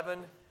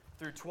11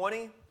 through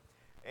 20.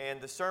 And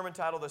the sermon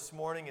title this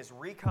morning is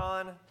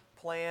Recon,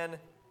 Plan,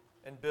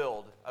 and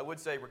Build. I would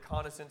say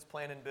Reconnaissance,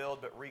 Plan, and Build,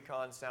 but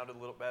Recon sounded a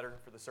little better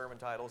for the sermon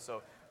title.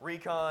 So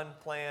Recon,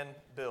 Plan,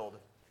 Build.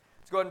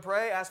 Let's go ahead and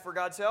pray, ask for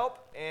God's help.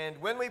 And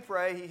when we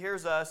pray, He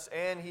hears us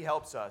and He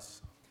helps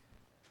us.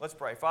 Let's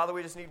pray. Father,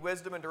 we just need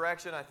wisdom and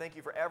direction. I thank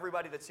You for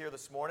everybody that's here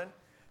this morning.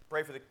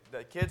 Pray for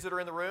the kids that are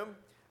in the room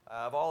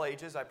of all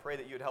ages. I pray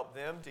that You would help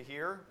them to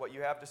hear what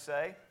You have to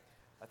say.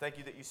 I thank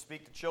You that You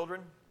speak to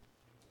children.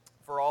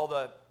 For all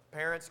the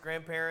parents,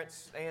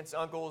 grandparents, aunts,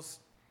 uncles,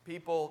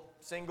 people,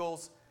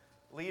 singles,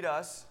 lead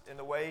us in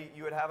the way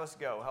You would have us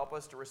go. Help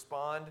us to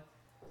respond.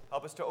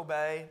 Help us to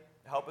obey.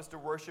 Help us to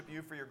worship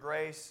You for Your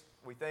grace.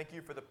 We thank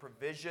You for the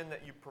provision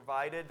that You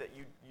provided, that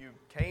you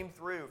came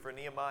through for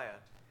Nehemiah.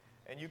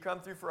 And You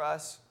come through for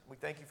us. We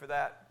thank You for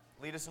that.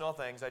 Lead us in all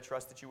things. I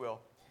trust that You will.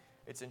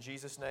 It's in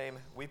Jesus' name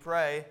we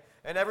pray.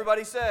 And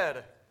everybody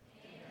said,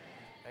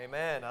 Amen.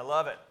 Amen. I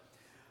love it.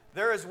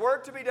 There is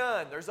work to be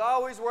done. There's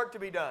always work to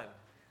be done.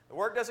 The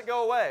work doesn't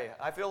go away.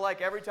 I feel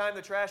like every time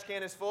the trash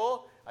can is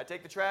full, I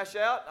take the trash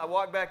out, I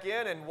walk back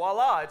in, and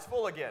voila, it's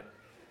full again.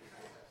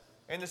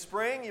 In the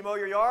spring, you mow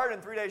your yard,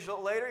 and 3 days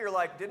later, you're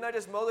like, didn't I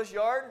just mow this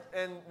yard?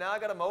 And now I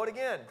got to mow it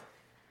again.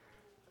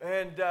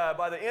 And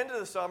by the end of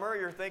the summer,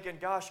 you're thinking,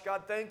 gosh,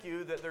 God, thank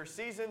You that there's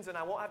seasons and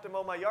I won't have to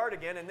mow my yard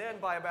again. And then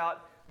by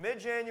about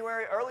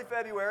mid-January, early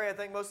February, I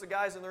think most of the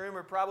guys in the room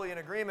are probably in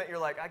agreement. You're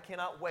like, I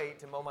cannot wait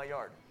to mow my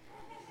yard.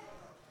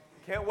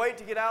 Can't wait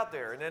to get out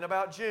there. And then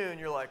about June,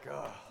 you're like,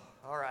 oh,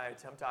 all right,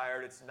 I'm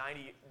tired. It's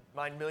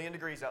 99 million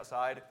degrees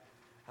outside.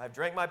 I've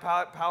drank my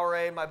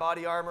Powerade, my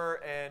body armor,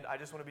 and I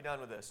just want to be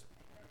done with this.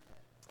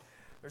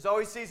 There's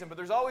always season, but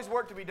there's always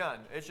work to be done.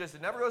 It's just,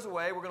 it never goes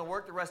away. We're going to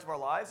work the rest of our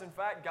lives. In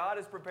fact, God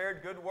has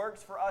prepared good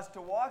works for us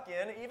to walk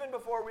in even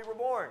before we were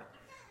born.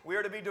 We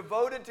are to be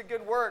devoted to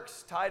good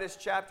works. Titus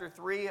chapter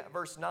 3,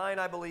 verse 9,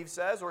 I believe,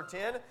 says, or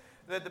 10,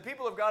 that the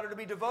people of God are to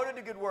be devoted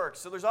to good works.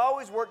 So there's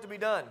always work to be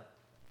done.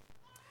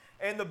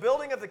 And the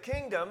building of the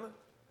kingdom,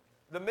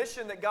 the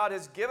mission that God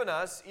has given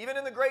us, even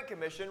in the Great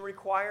Commission,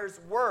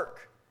 requires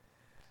work.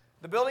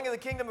 The building of the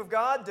kingdom of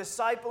God,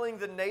 discipling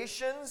the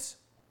nations,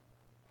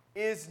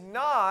 is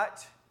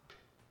not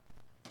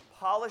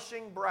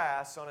polishing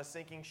brass on a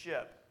sinking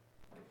ship.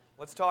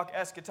 Let's talk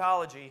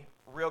eschatology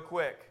real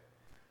quick.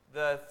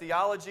 The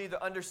theology,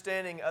 the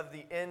understanding of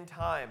the end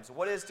times.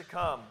 What is to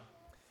come?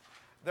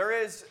 There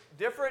is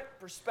different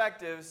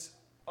perspectives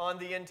on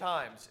the end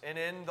times. And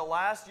in the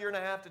last year and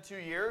a half to 2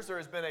 years, there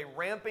has been a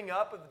ramping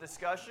up of the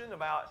discussion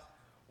about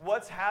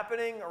what's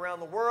happening around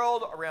the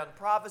world, around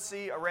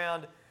prophecy,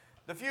 around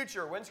the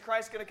future. When's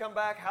Christ going to come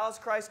back? How's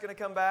Christ going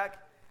to come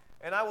back?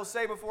 And I will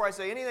say before I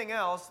say anything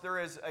else, there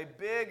is a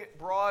big,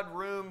 broad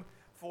room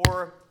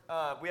for,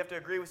 we have to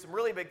agree with some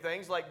really big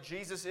things like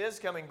Jesus is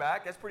coming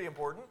back. That's pretty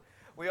important.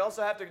 We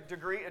also have to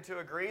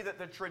agree that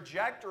the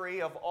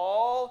trajectory of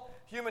all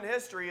human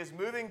history is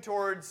moving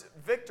towards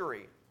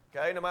victory.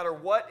 Okay, no matter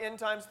what end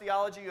times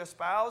theology you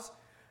espouse,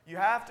 you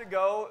have to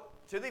go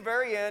to the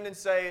very end and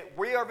say,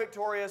 we are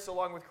victorious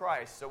along with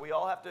Christ. So we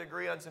all have to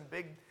agree on some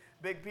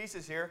big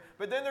pieces here.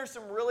 But then there's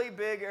some really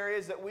big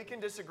areas that we can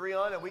disagree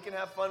on and we can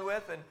have fun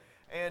with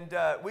and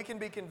we can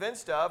be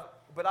convinced of.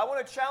 But I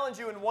want to challenge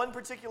you in one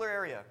particular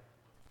area.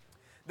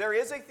 There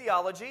is a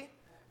theology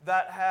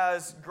that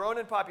has grown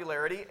in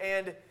popularity,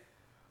 and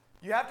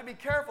you have to be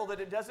careful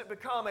that it doesn't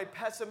become a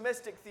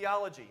pessimistic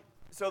theology.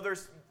 So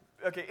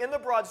in the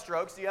broad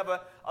strokes, you have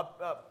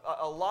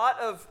a lot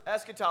of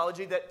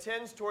eschatology that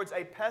tends towards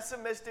a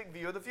pessimistic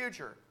view of the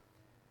future.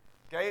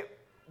 Okay,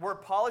 we're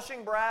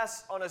polishing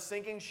brass on a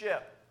sinking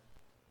ship.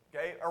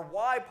 Okay, or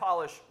why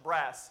polish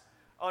brass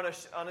on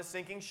a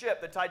sinking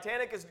ship? The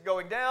Titanic is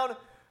going down.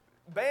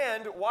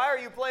 Band, why are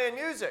you playing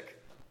music?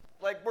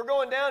 Like, we're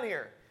going down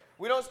here.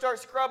 We don't start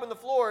scrubbing the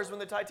floors when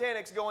the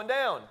Titanic's going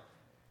down.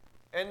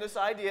 And this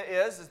idea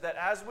is that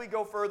as we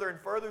go further and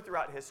further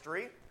throughout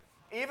history,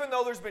 even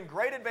though there's been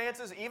great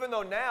advances, even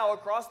though now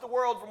across the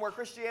world from where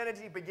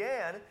Christianity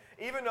began,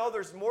 even though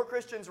there's more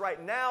Christians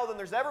right now than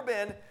there's ever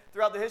been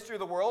throughout the history of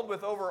the world,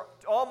 with over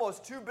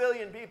almost 2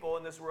 billion people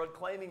in this world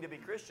claiming to be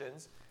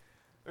Christians,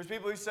 there's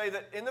people who say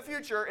that in the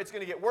future it's going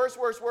to get worse,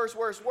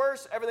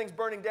 everything's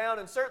burning down,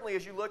 and certainly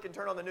as you look and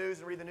turn on the news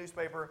and read the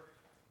newspaper,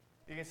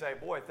 you can say,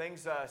 boy,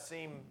 things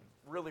seem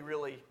really,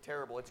 really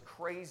terrible. It's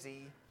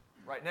crazy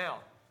right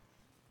now.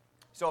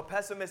 So a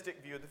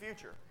pessimistic view of the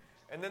future.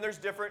 And then there's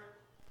different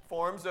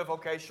forms of,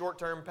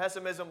 short-term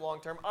pessimism,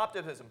 long-term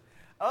optimism.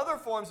 Other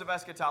forms of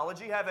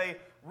eschatology have a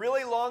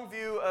really long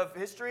view of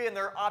history, and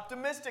they're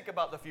optimistic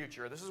about the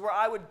future. This is where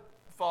I would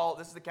fall,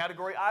 this is the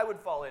category I would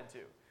fall into.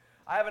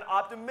 I have an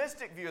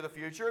optimistic view of the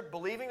future,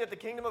 believing that the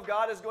kingdom of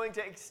God is going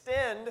to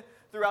extend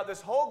throughout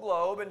this whole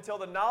globe until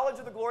the knowledge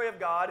of the glory of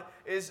God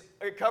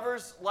it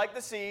covers, like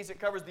the seas, it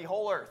covers the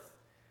whole earth.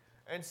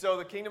 And so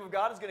the kingdom of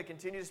God is going to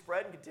continue to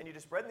spread.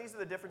 And these are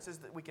the differences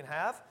that we can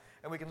have.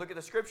 And we can look at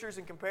the scriptures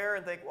and compare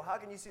and think, well, how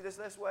can you see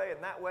this way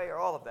and that way, or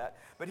all of that?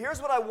 But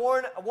here's what I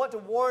want to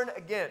warn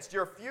against.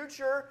 Your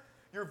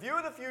view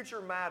of the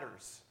future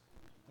matters.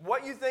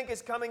 What you think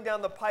is coming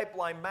down the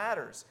pipeline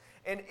matters.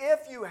 And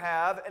if you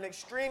have an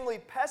extremely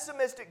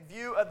pessimistic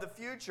view of the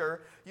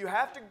future, you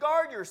have to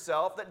guard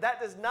yourself that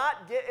that does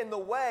not get in the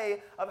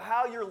way of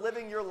how you're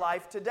living your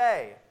life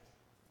today.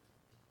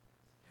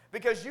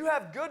 Because you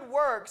have good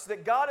works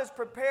that God has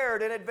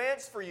prepared in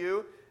advance for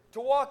you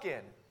to walk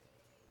in.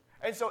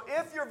 And so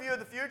if your view of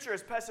the future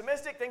is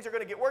pessimistic, things are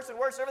going to get worse and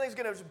worse, everything's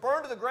going to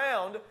burn to the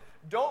ground,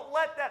 don't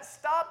let that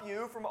stop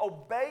you from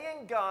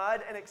obeying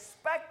God and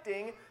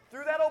expecting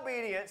through that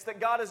obedience that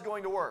God is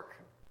going to work.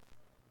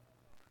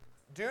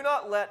 Do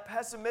not let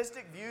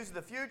pessimistic views of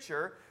the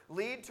future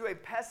lead to a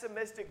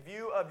pessimistic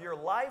view of your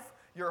life,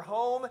 your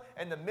home,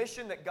 and the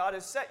mission that God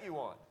has set you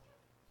on.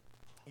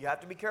 You have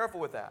to be careful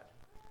with that.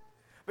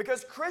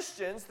 Because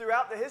Christians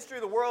throughout the history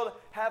of the world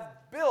have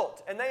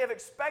built and they have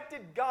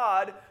expected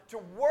God to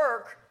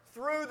work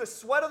through the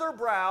sweat of their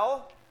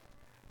brow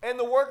and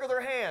the work of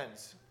their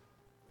hands.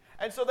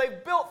 And so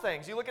they've built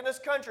things. You look in this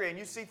country and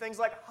you see things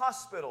like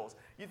hospitals.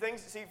 You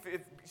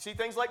see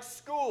things like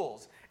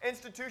schools.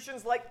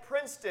 Institutions like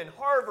Princeton,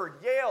 Harvard,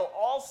 Yale,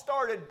 all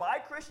started by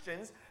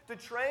Christians to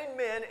train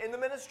men in the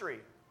ministry.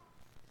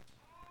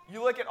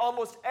 You look at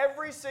almost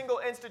every single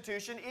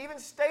institution, even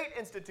state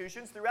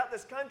institutions throughout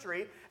this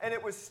country, and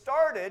it was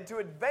started to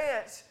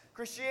advance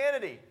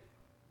Christianity.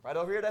 Right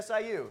over here at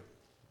SIU,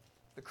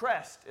 the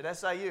Crest at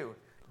SIU,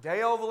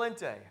 Deo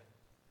Volente,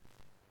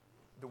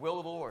 the will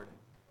of the Lord.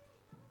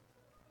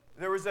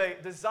 There was a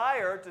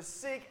desire to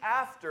seek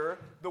after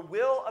the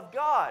will of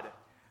God.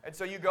 And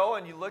so you go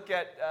and you look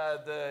at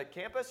the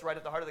campus, right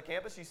at the heart of the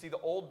campus, you see the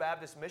old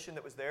Baptist mission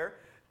that was there.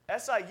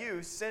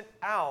 SIU sent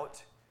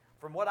out,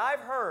 from what I've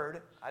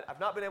heard,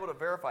 I've not been able to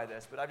verify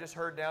this, but I've just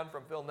heard down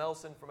from Phil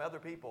Nelson, from other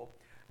people,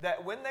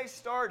 that when they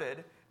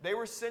started, they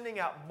were sending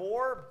out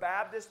more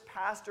Baptist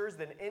pastors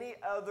than any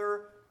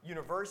other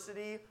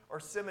university or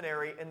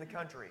seminary in the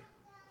country.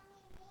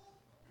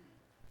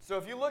 So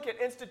if you look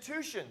at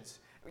institutions,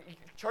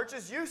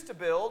 churches used to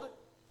build,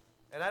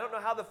 and I don't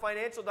know how the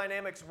financial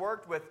dynamics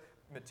worked with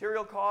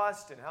material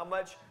cost and how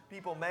much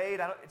people made.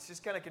 It's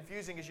just kind of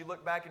confusing as you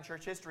look back in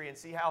church history and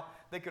see how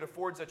they could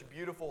afford such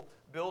beautiful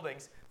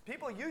buildings.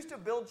 People used to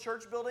build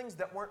church buildings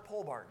that weren't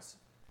pole barns,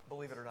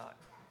 believe it or not.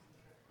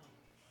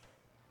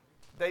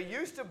 They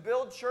used to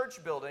build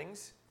church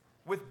buildings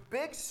with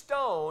big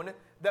stone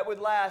that would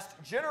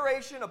last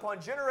generation upon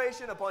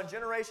generation upon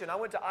generation. I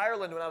went to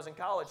Ireland when I was in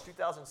college,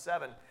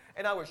 2007,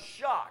 and I was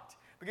shocked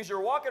because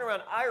you're walking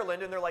around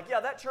Ireland and they're like, yeah,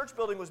 that church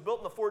building was built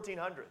in the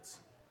 1400s.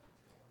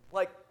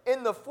 Like,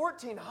 in the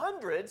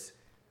 1400s,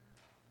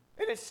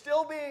 and it's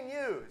still being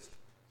used.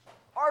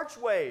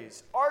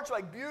 Archways,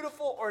 like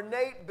beautiful,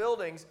 ornate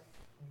buildings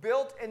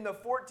built in the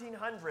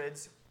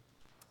 1400s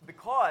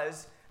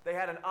because they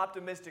had an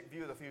optimistic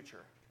view of the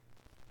future.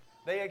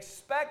 They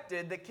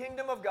expected the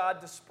kingdom of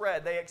God to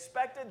spread. They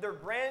expected their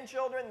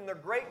grandchildren and their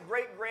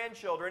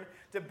great-great-grandchildren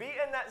to be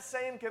in that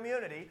same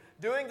community,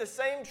 doing the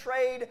same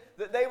trade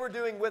that they were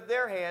doing with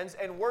their hands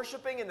and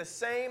worshiping in the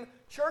same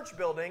church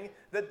building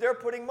that they're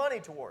putting money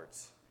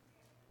towards.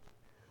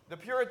 The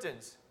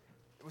Puritans,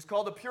 it was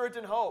called the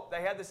Puritan hope.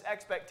 They had this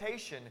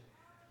expectation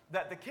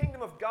that the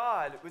kingdom of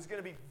God was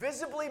going to be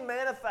visibly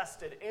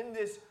manifested in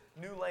this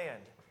new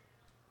land.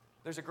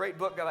 There's a great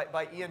book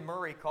by Ian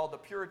Murray called The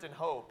Puritan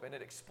Hope, and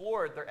it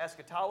explored their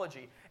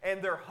eschatology and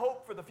their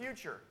hope for the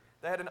future.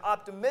 They had an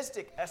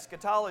optimistic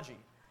eschatology.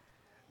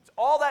 It's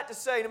all that to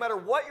say, no matter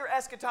what your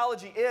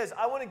eschatology is,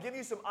 I want to give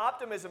you some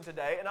optimism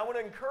today, and I want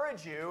to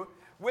encourage you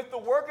with the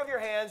work of your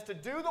hands to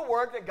do the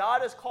work that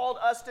God has called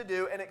us to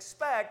do and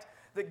expect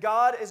that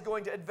God is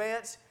going to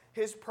advance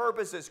His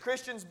purposes.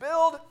 Christians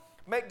build,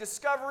 make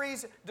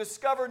discoveries,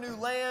 discover new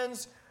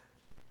lands,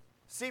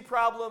 see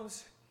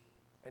problems,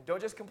 and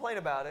don't just complain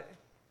about it.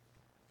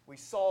 We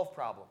solve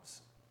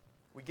problems.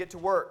 We get to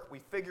work. We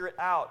figure it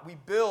out. We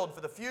build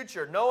for the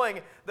future, knowing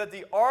that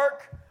the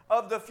arc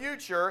of the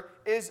future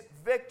is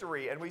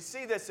victory. And we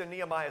see this in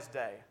Nehemiah's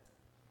day.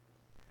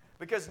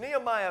 Because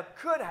Nehemiah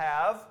could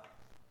have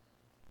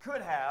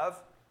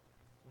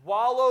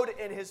wallowed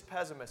in his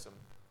pessimism.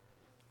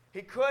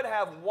 He could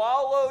have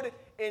wallowed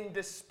in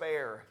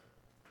despair.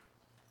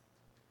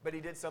 But he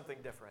did something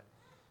different.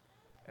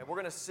 And we're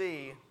going to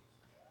see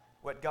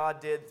what God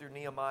did through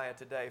Nehemiah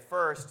today.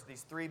 First,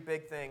 these three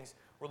big things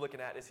we're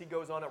looking at as he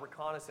goes on a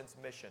reconnaissance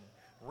mission.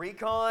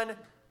 Recon,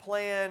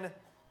 plan,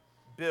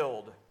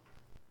 build.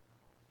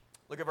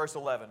 Look at verse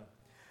 11.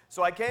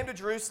 So I came to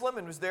Jerusalem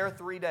and was there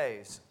 3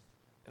 days.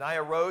 And I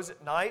arose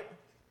at night,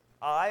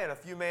 I and a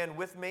few men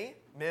with me.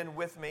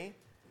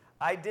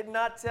 I did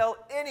not tell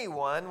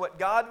anyone what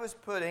God was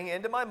putting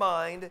into my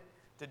mind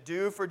to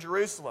do for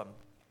Jerusalem.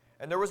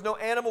 And there was no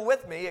animal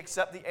with me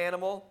except the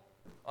animal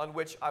on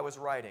which I was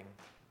riding.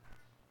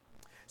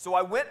 So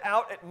I went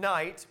out at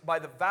night by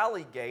the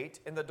valley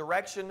gate in the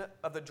direction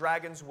of the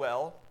Dragon's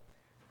Well,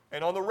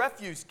 and on the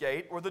refuse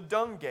gate, or the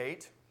dung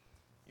gate,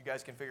 you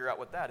guys can figure out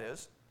what that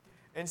is,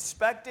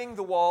 inspecting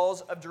the walls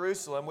of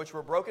Jerusalem, which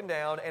were broken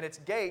down, and its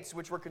gates,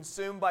 which were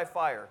consumed by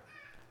fire.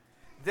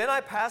 Then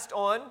I passed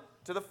on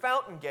to the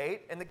fountain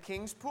gate and the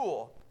king's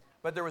pool,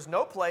 but there was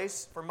no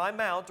place for my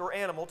mount or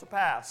animal to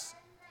pass.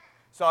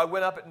 So I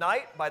went up at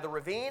night by the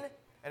ravine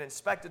and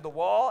inspected the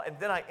wall, and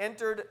then I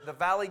entered the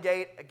valley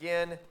gate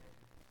again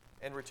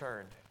and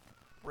returned.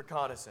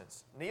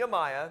 Reconnaissance.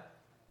 Nehemiah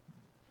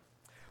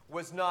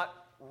was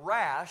not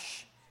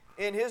rash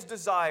in his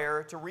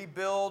desire to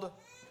rebuild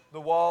the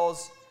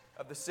walls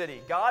of the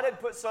city. God had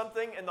put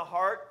something in the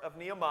heart of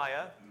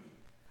Nehemiah,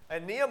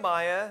 and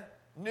Nehemiah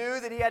knew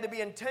that he had to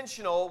be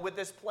intentional with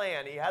this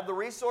plan. He had the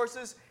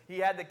resources, he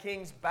had the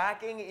king's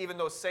backing, even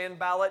though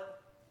Sanballat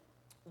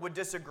would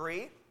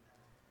disagree.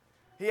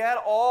 He had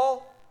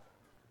all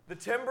the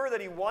timber that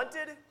he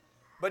wanted,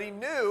 but he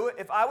knew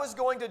if I was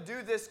going to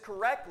do this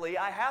correctly,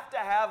 I have to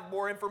have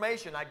more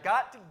information. I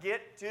got to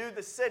get to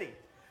the city.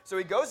 So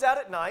he goes out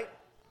at night.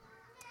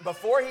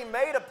 Before he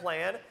made a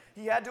plan,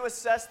 he had to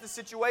assess the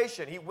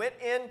situation. He went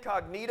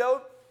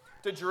incognito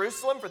to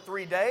Jerusalem for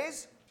 3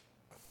 days,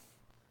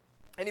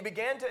 and he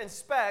began to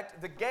inspect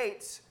the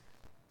gates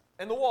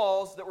and the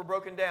walls that were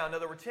broken down. Now,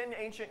 there were 10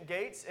 ancient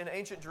gates in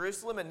ancient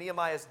Jerusalem in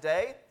Nehemiah's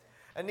day,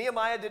 and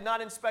Nehemiah did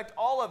not inspect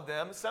all of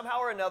them. Somehow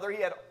or another,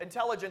 he had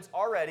intelligence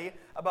already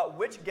about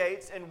which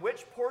gates and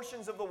which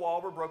portions of the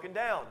wall were broken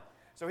down.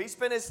 So he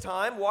spent his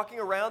time walking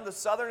around the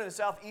southern and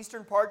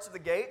southeastern parts of the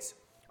gates,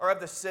 or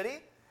of the city,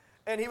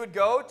 and he would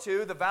go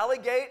to the Valley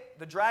Gate,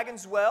 the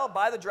Dragon's Well,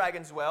 by the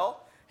Dragon's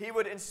Well. He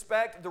would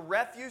inspect the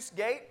Refuse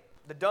Gate,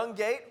 the Dung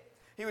Gate.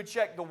 He would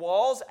check the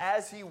walls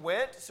as he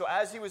went. So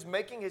as he was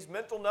making his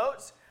mental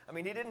notes,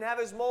 he didn't have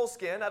his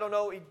moleskin. I don't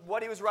know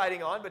what he was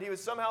writing on, but he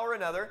was somehow or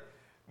another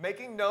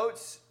making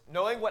notes,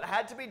 knowing what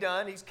had to be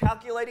done. He's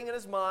calculating in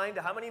his mind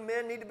how many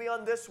men need to be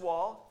on this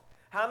wall,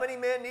 how many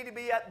men need to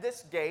be at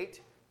this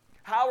gate,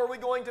 how are we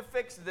going to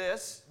fix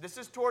this? This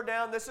is torn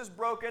down, this is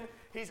broken.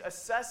 He's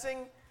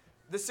assessing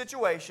the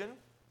situation.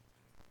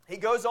 He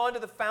goes on to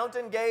the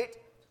fountain gate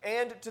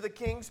and to the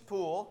king's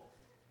pool.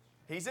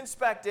 He's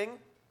inspecting.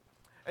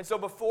 And so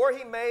before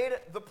he made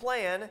the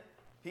plan,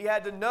 he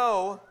had to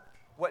know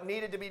what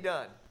needed to be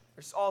done.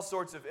 There's all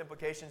sorts of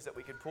implications that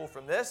we could pull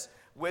from this,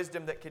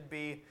 wisdom that could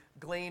be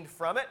gleaned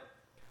from it.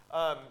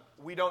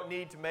 We don't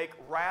need to make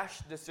rash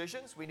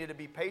decisions. We need to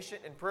be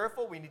patient and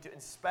prayerful. We need to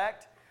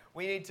inspect.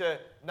 We need to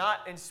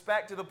not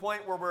inspect to the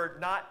point where we're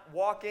not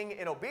walking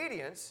in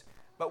obedience,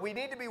 but we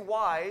need to be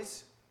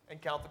wise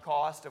and count the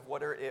cost of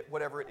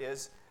whatever it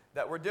is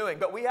that we're doing.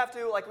 But we have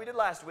to, like we did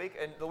last week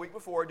and the week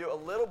before, do a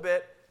little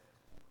bit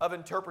of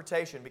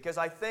interpretation, because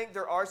I think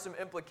there are some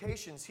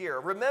implications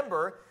here.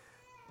 Remember,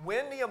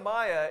 when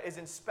Nehemiah is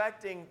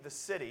inspecting the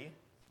city,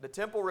 the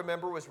temple,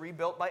 remember, was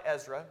rebuilt by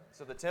Ezra.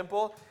 So the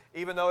temple,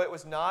 even though it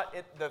was not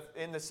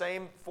in the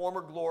same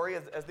former glory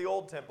as the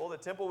old temple, the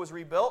temple was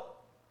rebuilt.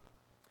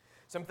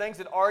 Some things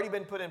had already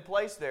been put in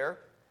place there.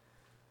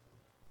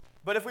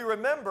 But if we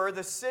remember,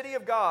 the city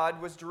of God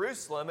was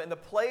Jerusalem, and the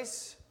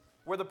place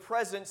where the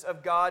presence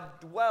of God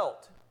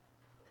dwelt.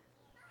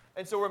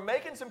 And so we're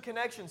making some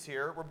connections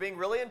here. We're being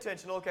really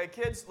intentional. Okay,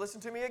 kids,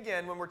 listen to me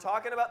again. When we're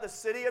talking about the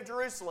city of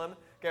Jerusalem,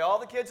 okay, all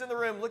the kids in the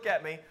room, look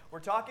at me. We're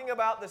talking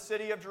about the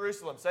city of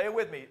Jerusalem. Say it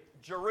with me.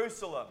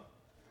 Jerusalem.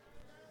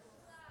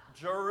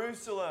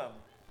 Jerusalem.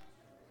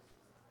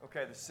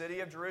 Okay, the city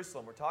of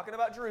Jerusalem. We're talking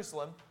about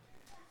Jerusalem.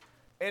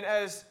 And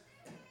as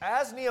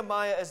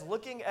Nehemiah is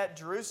looking at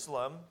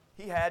Jerusalem,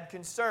 he had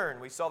concern.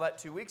 We saw that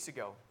 2 weeks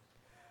ago.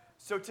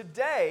 So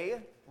today,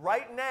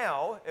 right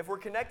now, if we're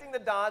connecting the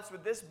dots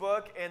with this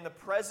book and the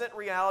present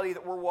reality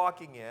that we're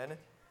walking in,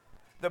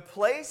 the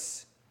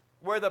place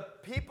where the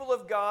people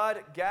of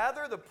God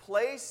gather, the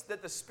place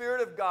that the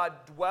Spirit of God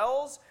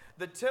dwells,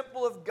 the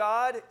temple of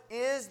God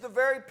is the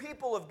very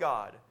people of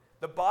God,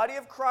 the body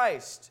of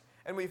Christ.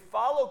 And we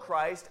follow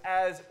Christ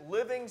as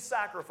living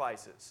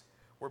sacrifices.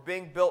 We're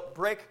being built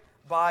brick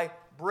by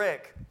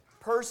brick,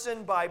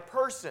 person by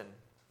person.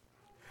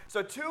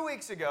 So 2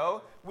 weeks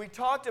ago, we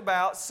talked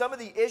about some of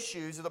the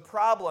issues or the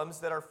problems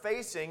that are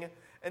facing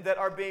and that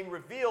are being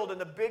revealed in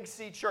the Big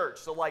C church.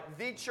 So like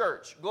the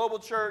church, global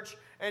church,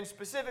 and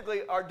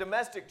specifically our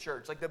domestic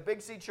church, like the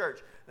Big C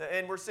church.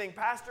 And we're seeing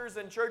pastors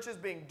and churches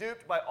being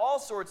duped by all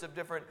sorts of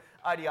different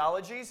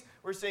ideologies.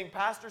 We're seeing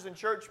pastors and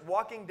church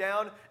walking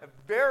down a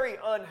very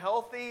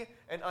unhealthy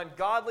and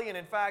ungodly, and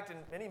in fact, in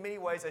many, many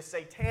ways, a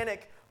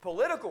satanic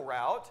political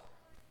route.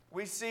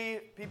 We see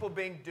people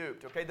being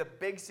duped, okay, the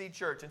Big C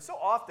church. And so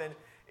often,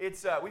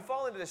 we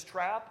fall into this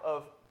trap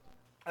of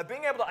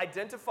being able to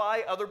identify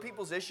other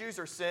people's issues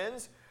or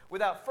sins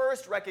without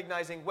first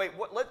recognizing,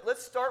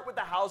 let's start with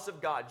the house of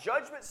God.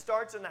 Judgment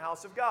starts in the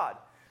house of God.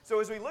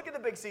 So as we look at the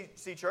Big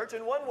C church,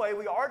 in one way,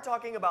 we are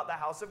talking about the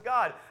house of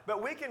God.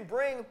 But we can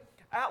bring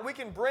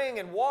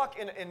and walk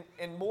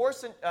in more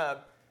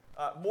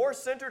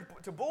centered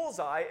to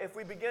bullseye if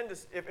we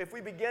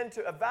begin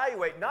to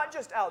evaluate not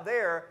just out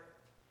there,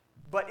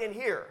 but in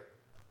here,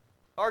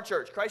 our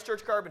church, Christ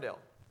Church Carbondale.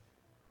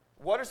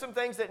 What are some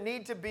things that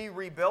need to be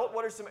rebuilt?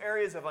 What are some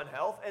areas of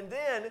unhealth? And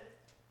then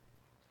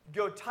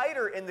go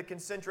tighter in the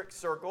concentric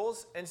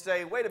circles and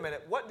say, wait a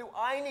minute, what do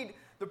I need?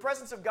 The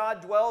presence of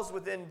God dwells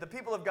within the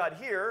people of God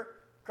here,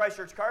 Christ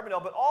Church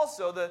Carbondale, but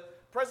also the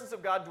presence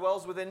of God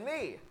dwells within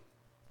me.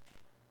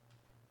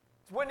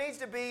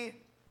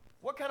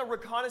 what kind of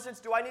reconnaissance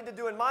do I need to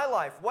do in my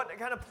life? What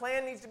kind of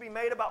plan needs to be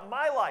made about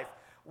my life?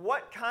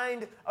 What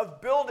kind of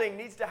building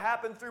needs to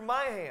happen through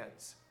my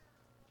hands?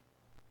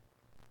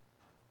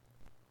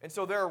 And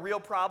so there are real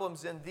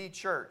problems in the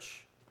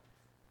church.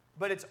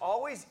 But it's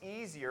always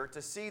easier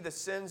to see the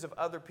sins of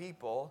other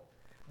people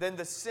than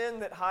the sin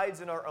that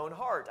hides in our own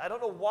heart. I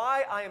don't know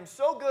why I am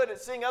so good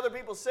at seeing other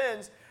people's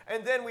sins,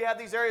 and then we have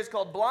these areas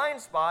called blind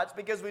spots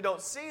because we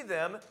don't see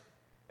them,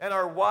 and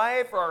our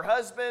wife or our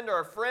husband or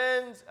our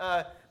friends,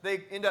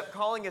 they end up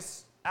calling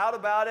us out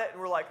about it, and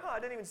we're like, I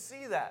didn't even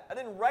see that. I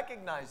didn't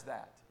recognize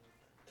that.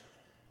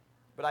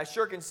 But I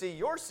sure can see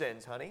your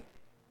sins, honey.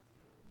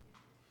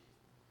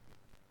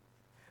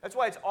 That's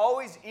why it's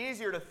always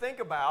easier to think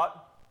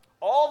about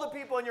all the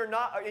people in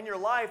your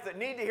life that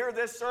need to hear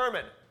this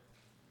sermon.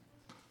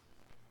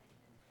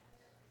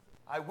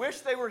 I wish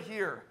they were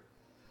here.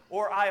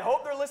 Or I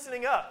hope they're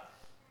listening up.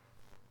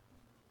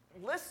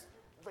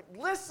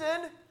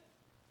 Listen.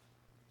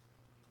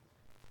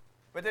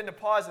 But then to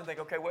pause and think,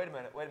 okay, wait a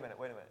minute.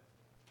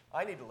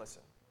 I need to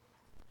listen.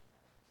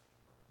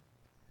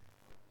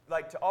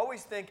 Like to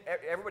always think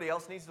everybody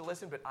else needs to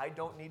listen, but I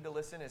don't need to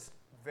listen is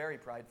very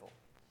prideful.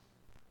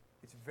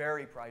 It's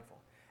very prideful.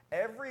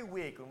 Every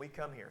week when we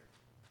come here,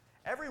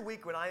 every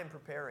week when I am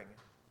preparing,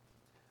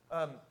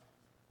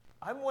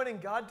 I'm wanting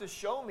God to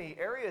show me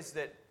areas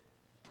that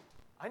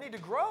I need to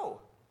grow.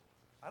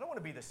 I don't want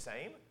to be the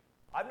same.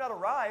 I've not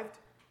arrived.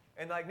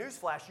 And like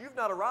newsflash, you've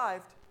not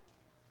arrived,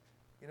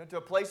 to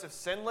a place of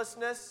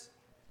sinlessness,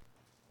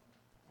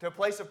 to a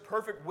place of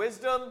perfect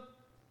wisdom,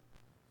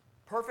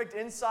 perfect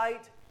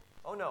insight.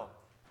 Oh no,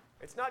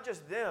 it's not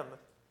just them.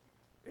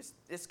 It's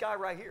this guy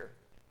right here.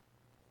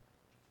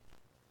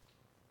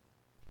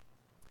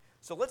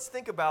 So let's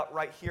think about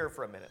right here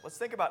for a minute. Let's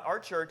think about our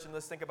church and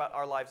let's think about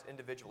our lives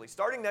individually.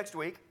 Starting next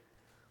week,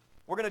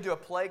 we're going to do a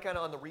play kind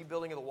of on the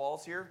rebuilding of the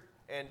walls here.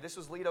 And this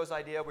was Lito's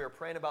idea. We were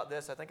praying about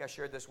this. I think I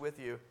shared this with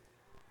you.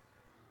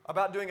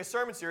 About doing a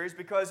sermon series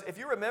because if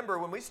you remember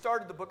when we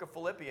started the book of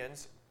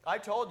Philippians, I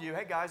told you,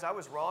 hey guys, I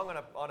was wrong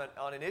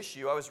on an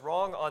issue. I was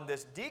wrong on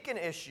this deacon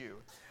issue.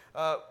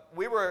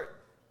 We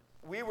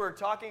were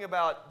talking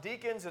about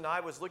deacons, and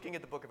I was looking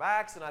at the book of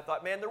Acts, and I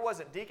thought, man, there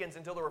wasn't deacons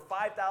until there were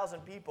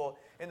 5,000 people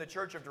in the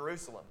church of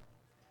Jerusalem.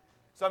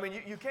 So, I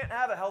mean, you can't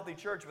have a healthy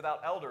church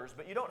without elders,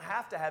 but you don't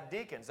have to have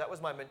deacons. That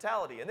was my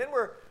mentality. And then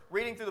we're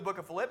reading through the book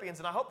of Philippians,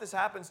 and I hope this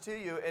happens to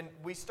you. And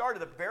we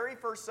started the very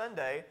first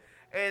Sunday,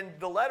 and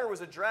the letter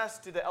was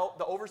addressed to the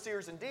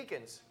overseers and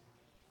deacons.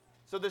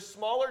 So this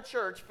smaller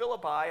church,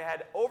 Philippi,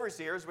 had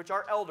overseers, which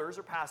are elders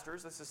or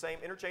pastors. That's the same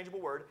interchangeable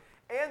word.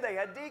 And they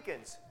had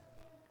deacons.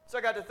 So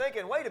I got to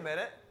thinking, wait a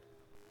minute.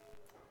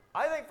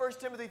 I think 1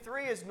 Timothy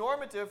 3 is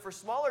normative for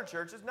smaller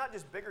churches, not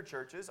just bigger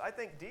churches. I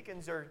think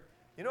deacons are,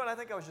 I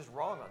think I was just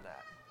wrong on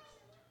that.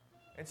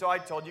 And so I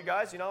told you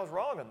guys, I was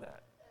wrong on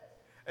that.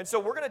 And so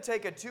we're going to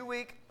take a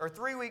 2-week or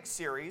 3-week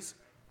series.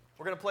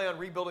 We're going to play on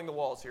rebuilding the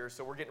walls here,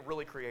 so we're getting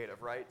really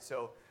creative, right?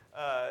 So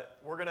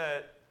we're going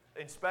to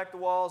inspect the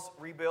walls,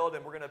 rebuild,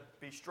 and we're going to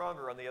be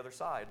stronger on the other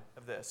side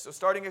of this. So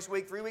starting this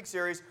week, 3-week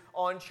series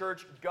on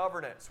church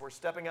governance. We're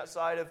stepping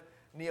outside of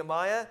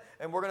Nehemiah,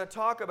 and we're going to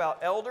talk about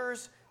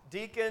elders,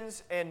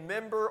 deacons, and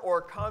member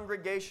or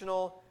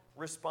congregational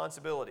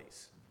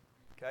responsibilities.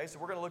 Okay, so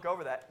we're going to look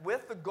over that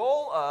with the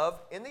goal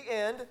of, in the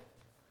end,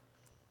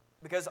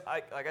 because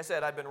like I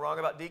said, I've been wrong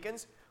about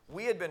deacons.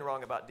 We had been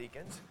wrong about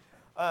deacons.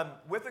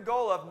 With the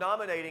goal of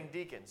nominating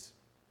deacons.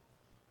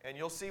 And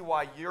you'll see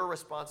why you're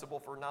responsible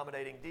for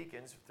nominating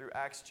deacons through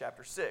Acts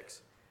chapter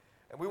 6.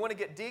 And we want to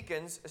get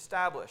deacons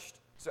established.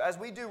 So as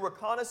we do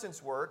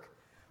reconnaissance work,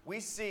 we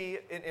see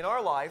in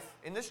our life,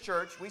 in this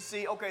church, we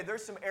see, okay,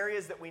 there's some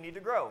areas that we need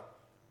to grow.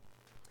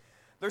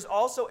 There's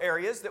also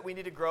areas that we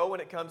need to grow when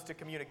it comes to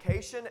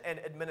communication and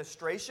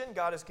administration.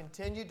 God has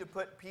continued to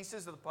put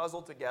pieces of the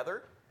puzzle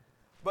together.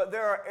 But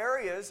there are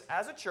areas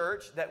as a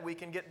church that we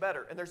can get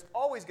better. And there's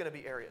always going to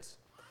be areas.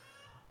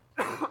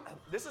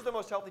 This is the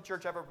most healthy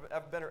church I've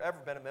ever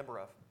been a member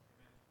of.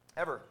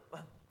 Ever.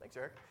 Thanks,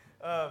 Eric.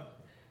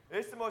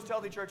 It's the most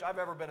healthy church I've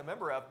ever been a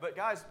member of. But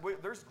guys,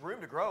 there's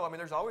room to grow. I mean,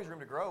 there's always room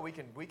to grow. We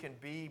can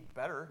be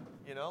better,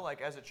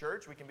 like as a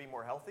church, we can be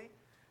more healthy.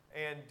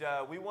 And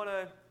we want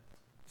to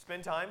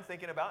spend time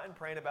thinking about and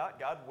praying about,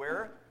 God,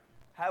 where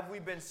have we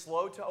been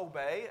slow to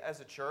obey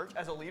as a church,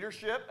 as a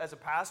leadership, as a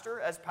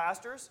pastor, as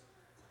pastors?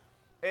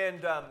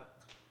 And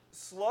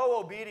slow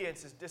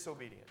obedience is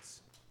disobedience.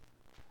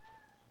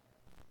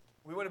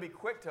 We want to be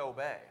quick to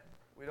obey.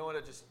 We don't want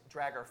to just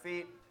drag our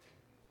feet.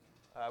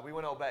 We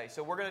want to obey.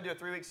 So we're going to do a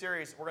 3-week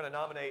series. We're going to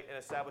nominate and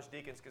establish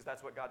deacons because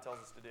that's what God tells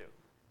us to do.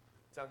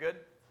 Sound good?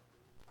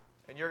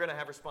 And you're going to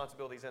have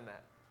responsibilities in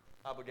that,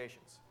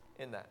 obligations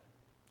in that.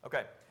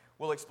 Okay,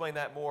 we'll explain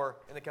that more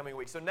in the coming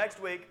weeks. So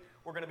next week,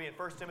 we're going to be in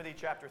 1 Timothy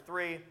chapter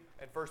 3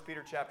 and 1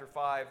 Peter chapter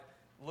 5,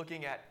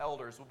 looking at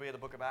elders. We'll be in the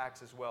book of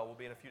Acts as well. We'll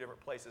be in a few different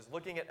places,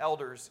 looking at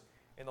elders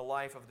in the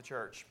life of the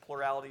church,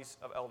 pluralities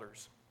of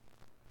elders.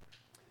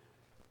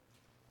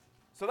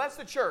 So that's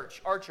the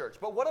church, our church.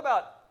 But what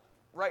about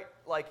right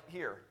like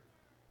here?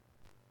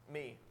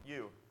 Me,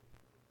 you.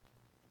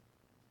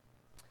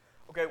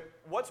 Okay,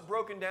 what's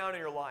broken down in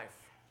your life?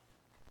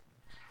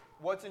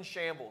 What's in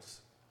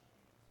shambles?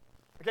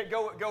 Okay,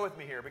 go with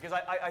me here, because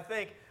I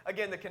think,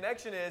 again, the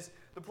connection is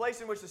the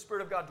place in which the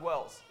Spirit of God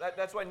dwells.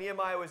 That's why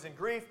Nehemiah was in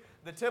grief.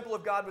 The temple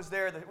of God was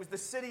there. It was the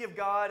city of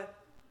God.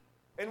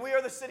 And we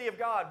are the city of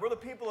God. We're the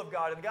people of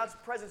God, and God's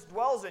presence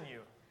dwells in you.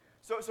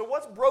 So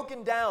what's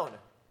broken down?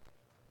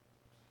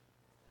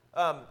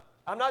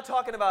 I'm not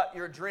talking about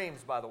your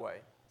dreams, by the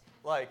way.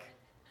 Like,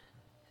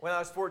 when I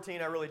was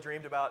 14, I really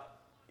dreamed about,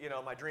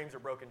 my dreams are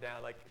broken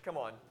down. Like, come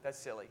on, that's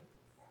silly.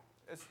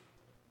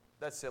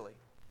 That's silly.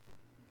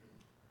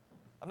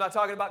 I'm not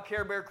talking about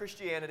Care Bear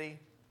Christianity.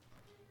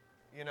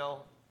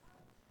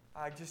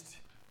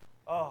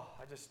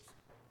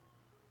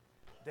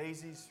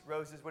 Daisies,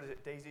 roses, what is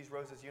it? Daisies,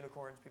 roses,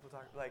 unicorns, people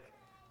talk,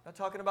 not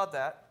talking about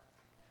that.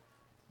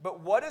 But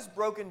what is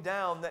broken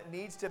down that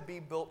needs to be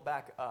built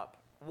back up?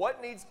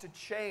 What needs to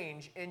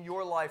change in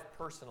your life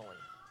personally?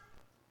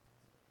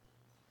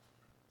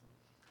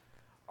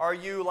 Are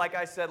you, like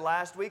I said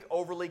last week,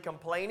 overly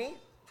complaining?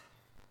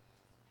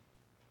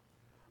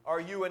 Are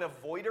you an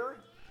avoider?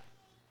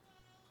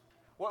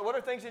 What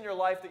are things in your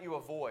life that you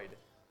avoid?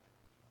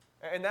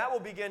 And that will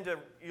begin to,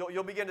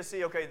 you'll begin to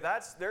see, okay,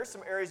 there's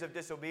some areas of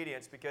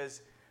disobedience,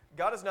 because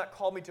God has not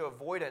called me to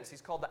avoidance. He's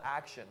called to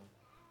action.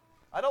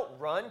 I don't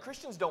run.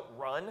 Christians don't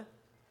run.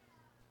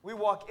 We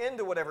walk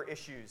into whatever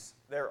issues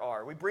there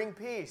are. We bring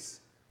peace.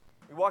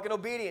 We walk in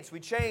obedience.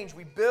 We change.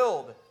 We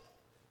build.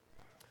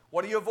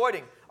 What are you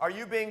avoiding? Are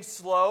you being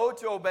slow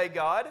to obey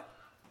God?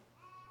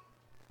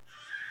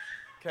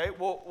 Okay,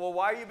 well,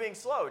 why are you being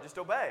slow? Just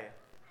obey.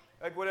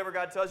 Like whatever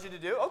God tells you to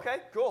do. Okay,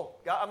 cool.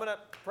 God, I'm going to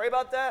pray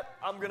about that.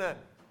 I'm going to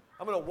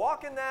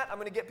walk in that. I'm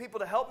going to get people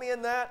to help me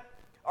in that.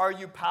 Are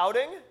you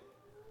pouting?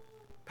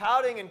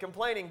 Pouting and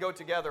complaining go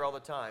together all the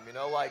time.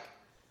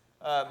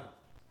 I'll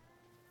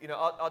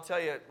tell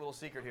you a little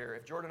secret here.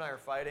 If Jordan and I are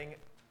fighting,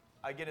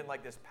 I get in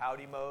like this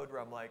pouty mode where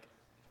I'm like,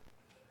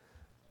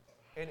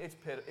 and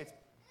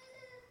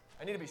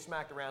I need to be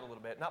smacked around a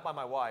little bit, not by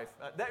my wife.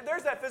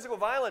 There's that physical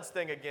violence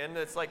thing again.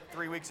 That's like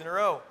 3 weeks in a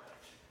row.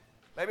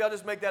 Maybe I'll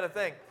just make that a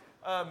thing.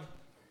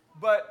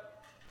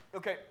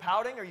 Okay,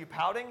 pouting, are you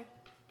pouting?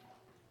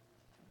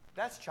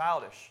 That's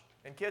childish.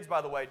 And kids,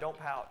 by the way, don't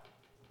pout.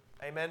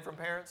 Amen from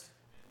parents?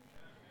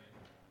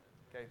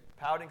 Okay,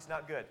 pouting's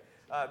not good.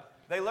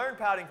 They learn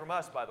pouting from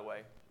us, by the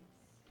way.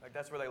 Like,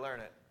 that's where they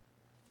learn it.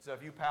 So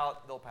if you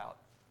pout, they'll pout.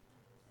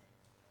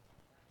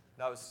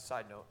 That was a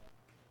side note.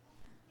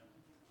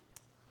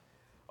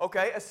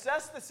 Okay,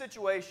 assess the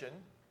situation.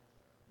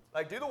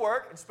 Like, do the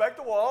work, inspect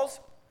the walls,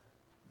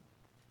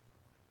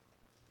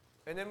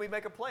 and then we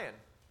make a plan.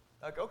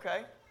 Like,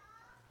 okay,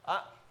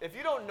 if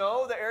you don't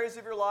know the areas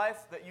of your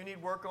life that you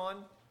need work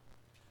on,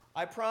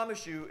 I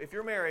promise you, if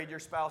you're married, your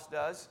spouse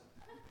does.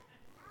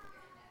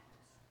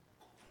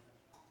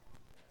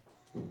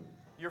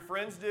 Your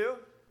friends do.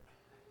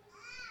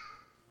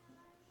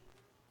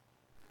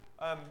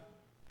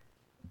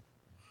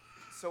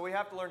 So we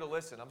have to learn to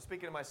listen. I'm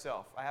speaking to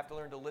myself. I have to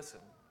learn to listen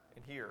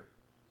and hear.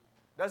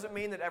 Doesn't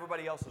mean that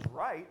everybody else is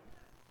right,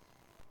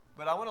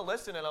 but I want to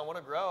listen and I want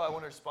to grow. I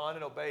want to respond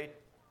and obey.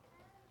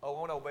 I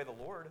want to obey the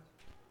Lord.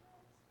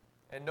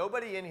 And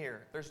nobody in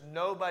here, there's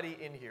nobody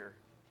in here.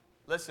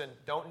 Listen,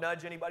 don't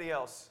nudge anybody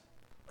else.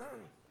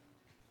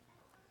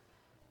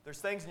 There's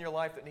things in your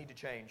life that need to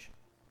change.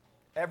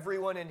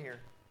 Everyone in here.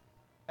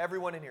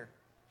 Everyone in here.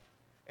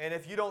 And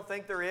if you don't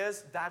think there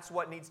is, that's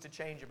what needs to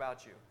change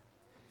about you.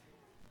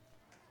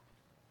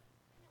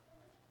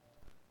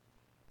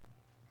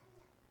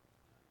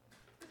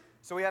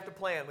 So we have to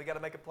plan. We got to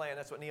make a plan.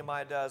 That's what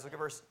Nehemiah does. Look at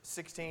verse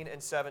 16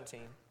 and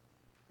 17.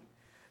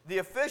 The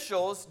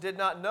officials did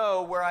not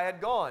know where I had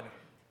gone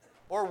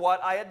or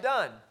what I had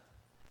done,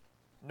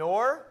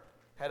 nor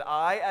had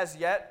I as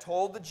yet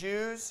told the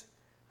Jews,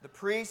 the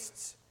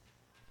priests,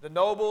 the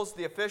nobles,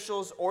 the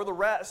officials, or the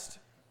rest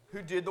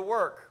who did the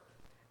work.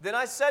 Then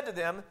I said to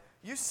them,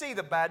 you see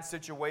the bad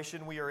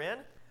situation we are in,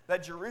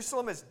 that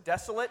Jerusalem is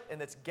desolate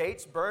and its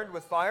gates burned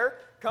with fire.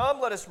 Come,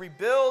 let us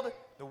rebuild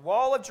the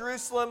wall of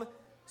Jerusalem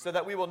so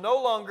that we will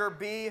no longer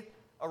be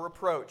a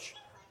reproach.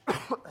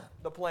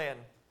 The plan.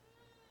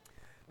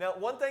 Now,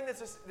 one thing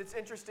that's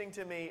interesting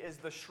to me is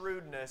the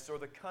shrewdness or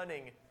the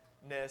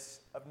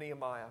cunningness of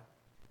Nehemiah.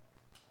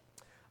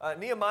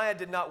 Nehemiah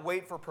did not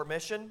wait for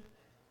permission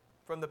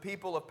from the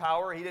people of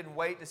power. He didn't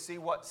wait to see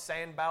what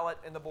Sanballat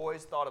and the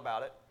boys thought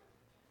about it.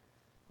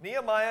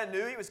 Nehemiah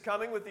knew he was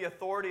coming with the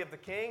authority of the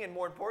king, and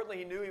more importantly,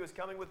 he knew he was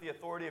coming with the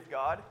authority of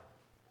God.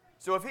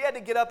 So if he had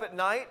to get up at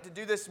night to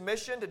do this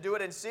mission, to do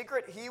it in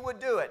secret, he would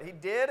do it. He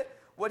did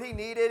what he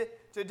needed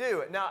to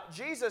do. Now,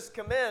 Jesus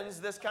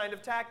commends this kind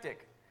of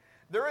tactic.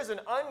 There is an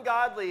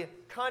ungodly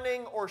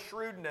cunning or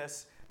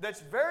shrewdness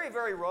that's very,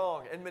 very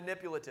wrong and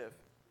manipulative.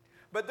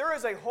 But there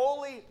is a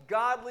holy,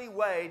 godly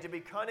way to be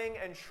cunning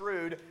and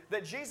shrewd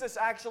that Jesus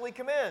actually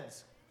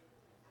commends.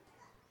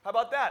 How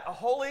about that? A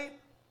holy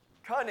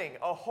cunning,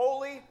 a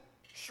holy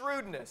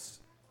shrewdness.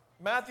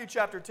 Matthew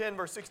chapter 10,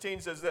 verse 16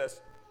 says this.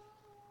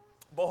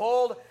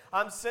 Behold,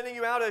 I'm sending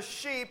you out as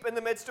sheep in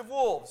the midst of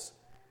wolves.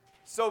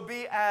 So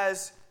be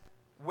as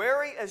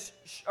wary as,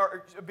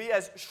 or be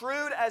as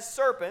shrewd as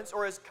serpents,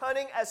 or as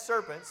cunning as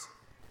serpents,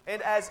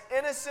 and as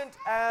innocent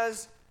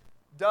as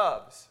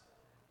doves.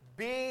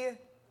 Be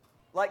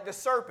like the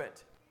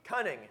serpent,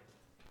 cunning.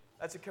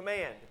 That's a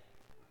command.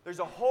 There's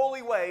a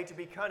holy way to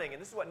be cunning,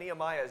 and this is what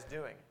Nehemiah is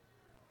doing.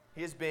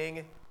 He is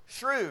being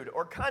shrewd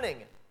or cunning.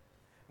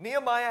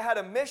 Nehemiah had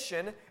a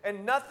mission,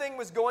 and nothing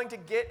was going to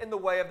get in the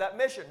way of that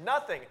mission.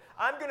 Nothing.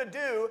 I'm going to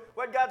do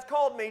what God's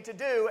called me to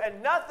do,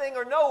 and nothing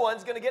or no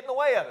one's going to get in the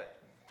way of it.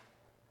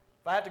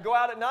 If I have to go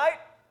out at night,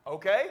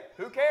 okay,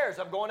 who cares?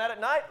 I'm going out at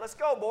night. Let's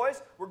go,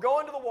 boys. We're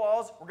going to the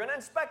walls. We're going to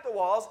inspect the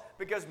walls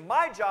because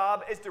my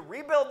job is to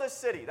rebuild this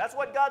city. That's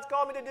what God's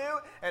called me to do,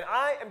 and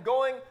I am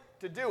going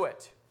to do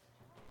it.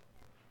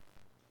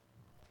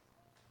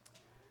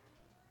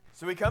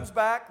 So he comes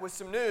back with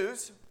some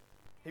news.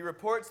 He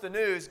reports the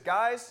news.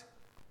 Guys,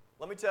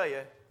 let me tell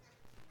you,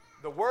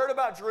 the word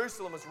about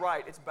Jerusalem was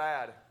right. It's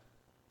bad.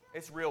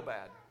 It's real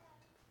bad.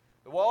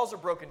 The walls are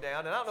broken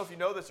down, and I don't know if you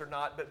know this or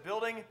not, but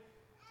building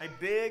a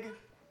big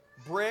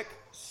brick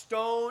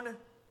stone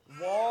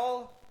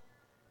wall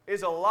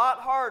is a lot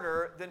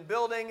harder than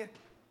building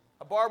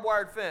a barbed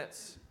wire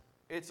fence.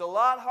 It's a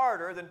lot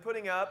harder than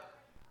putting up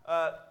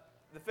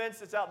the fence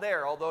that's out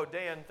there, although,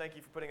 Dan, thank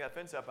you for putting that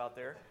fence up out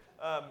there.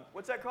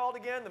 What's that called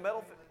again?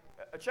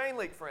 A chain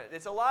link fence.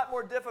 It's a lot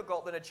more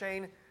difficult than a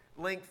chain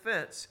link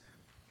fence.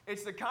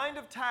 It's the kind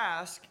of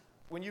task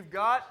when you've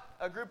got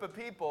a group of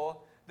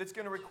people that's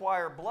going to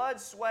require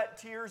blood, sweat,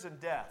 tears, and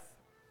death.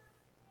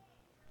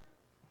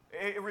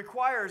 It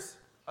requires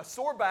a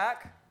sore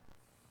back,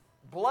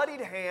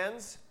 bloodied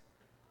hands.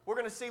 We're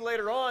going to see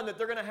later on that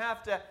they're going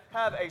to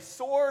have a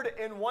sword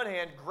in one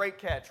hand. Great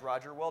catch,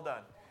 Roger. Well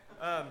done.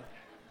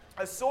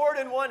 A sword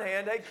in one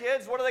hand. Hey,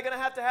 kids, what are they going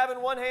to have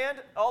in one hand?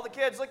 All the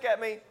kids, look at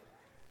me.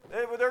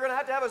 They're going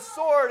to have a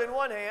sword in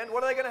one hand.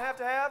 What are they going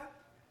to have?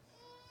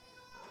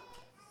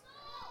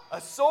 A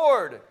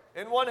sword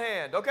in one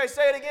hand. Okay,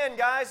 say it again,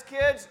 guys,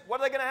 kids.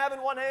 What are they going to have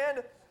in one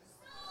hand?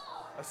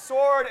 A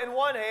sword in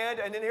one hand.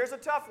 And then here's a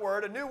tough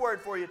word, a new word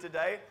for you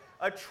today.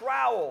 A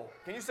trowel.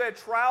 Can you say a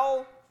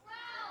trowel?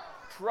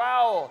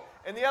 Trowel.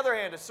 In the other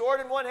hand, a sword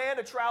in one hand,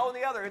 a trowel in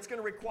the other. It's going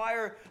to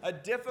require a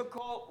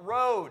difficult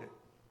road.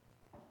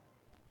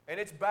 And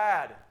it's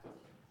bad.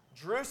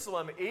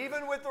 Jerusalem,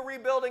 even with the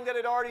rebuilding that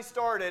had already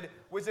started,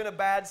 was in a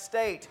bad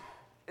state.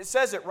 It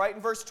says it right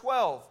in verse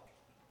 12.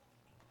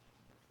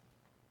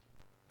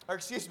 Or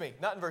excuse me,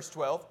 not in verse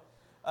 12.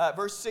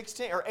 Verse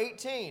 16 or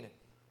 18.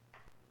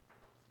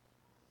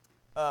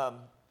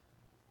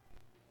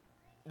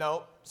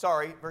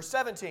 Verse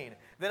 17.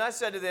 Then I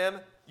said to them,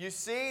 you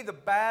see the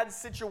bad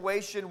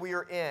situation we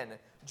are in.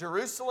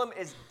 Jerusalem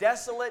is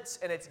desolate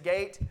and its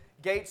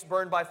gates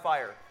burned by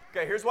fire.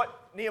 Okay, here's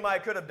what Nehemiah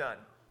could have done.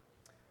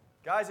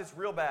 Guys, it's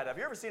real bad. Have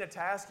you ever seen a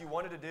task you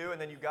wanted to do and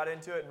then you got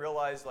into it and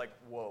realized, like,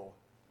 whoa,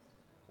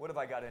 what have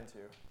I got into?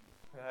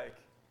 Like,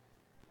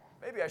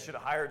 maybe I should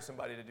have hired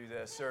somebody to do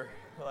this. Or,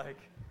 like,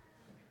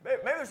 maybe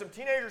there's some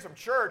teenagers from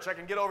church I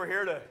can get over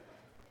here to,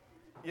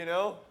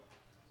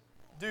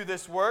 do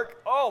this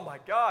work. Oh, my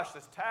gosh,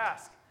 this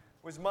task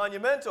was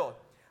monumental.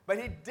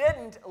 But he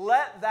didn't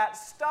let that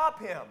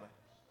stop him.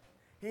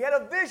 He had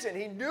a vision.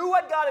 He knew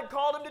what God had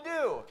called him to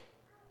do.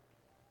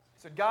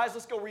 He said, guys,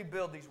 let's go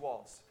rebuild these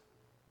walls.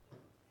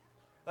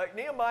 Like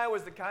Nehemiah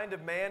was the kind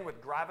of man with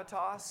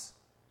gravitas,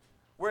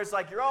 where it's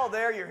like you're all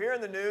there, you're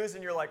hearing the news,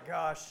 and you're like,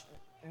 gosh,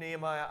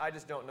 Nehemiah, I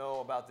just don't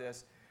know about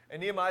this.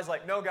 And Nehemiah's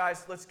like, no,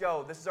 guys, let's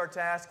go. This is our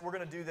task. We're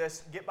going to do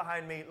this. Get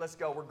behind me. Let's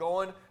go. We're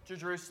going to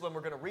Jerusalem.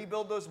 We're going to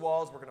rebuild those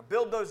walls. We're going to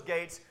build those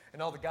gates.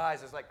 And all the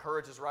guys, it's like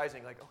courage is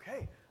rising. Like,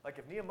 okay, like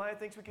if Nehemiah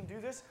thinks we can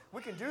do this,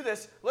 we can do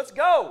this. Let's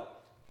go.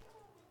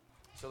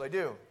 So they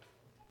do.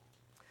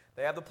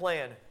 They have the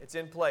plan. It's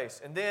in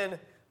place. And then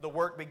the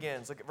work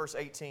begins. Look at verse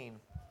 18.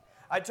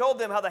 I told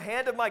them how the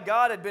hand of my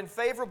God had been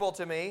favorable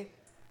to me,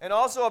 and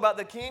also about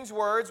the king's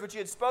words which he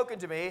had spoken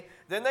to me.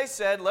 Then they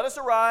said, let us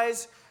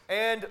arise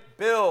and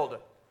build.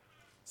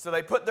 So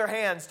they put their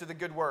hands to the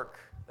good work.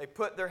 They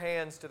put their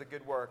hands to the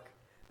good work.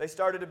 They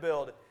started to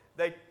build.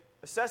 They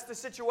assessed the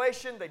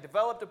situation, they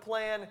developed a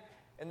plan,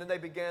 and then they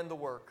began the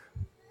work.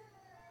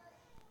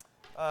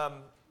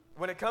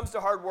 When it comes to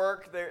hard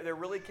work, there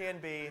really can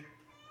be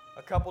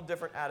a couple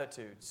different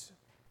attitudes.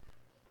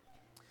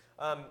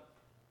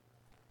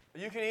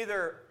 You can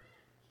either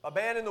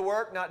abandon the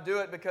work, not do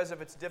it because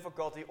of its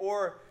difficulty,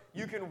 or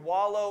you can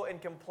wallow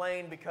and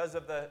complain because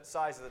of the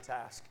size of the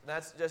task. And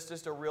that's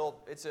just a real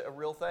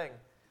thing.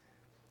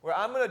 Where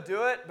I'm going to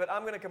do it, but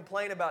I'm going to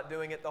complain about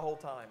doing it the whole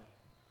time.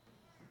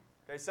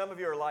 Okay, some of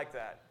you are like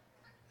that.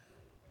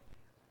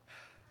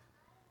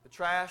 The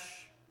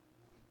trash,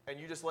 and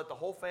you just let the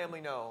whole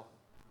family know,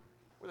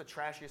 we're the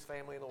trashiest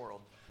family in the world.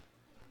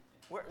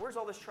 Where's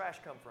all this trash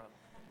come from?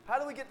 How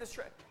do we get this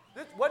trash?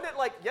 Wasn't it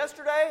like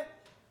yesterday?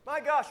 My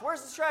gosh,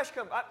 where's this trash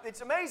come? It's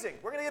amazing.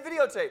 We're going to get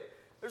videotape.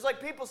 There's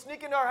like people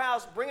sneaking into our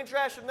house, bringing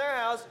trash from their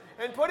house,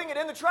 and putting it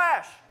in the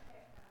trash.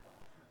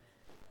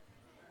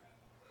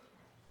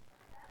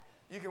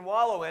 You can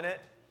wallow in it,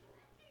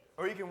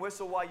 or you can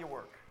whistle while you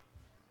work.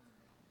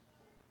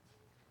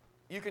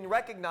 You can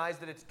recognize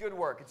that it's good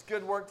work. It's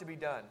good work to be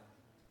done.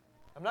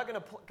 I'm not going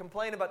to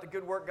complain about the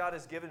good work God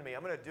has given me.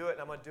 I'm going to do it,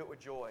 and I'm going to do it with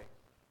joy.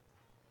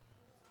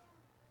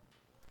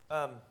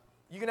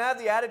 You can have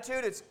the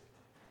attitude, it's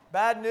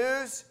bad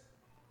news.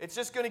 It's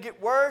just going to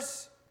get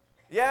worse.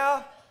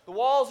 Yeah, the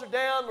walls are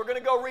down. We're going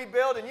to go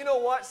rebuild. And you know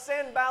what?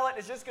 Sanballat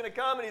is just going to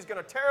come, and he's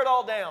going to tear it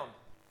all down.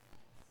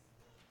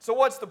 So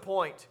what's the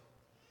point?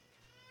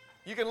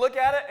 You can look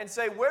at it and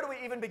say, where do we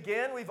even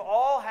begin? We've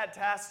all had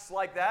tasks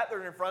like that that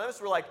are in front of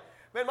us. We're like,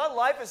 man, my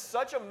life is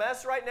such a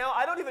mess right now.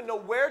 I don't even know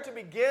where to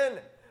begin.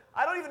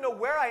 I don't even know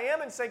where I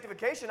am in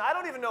sanctification. I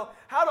don't even know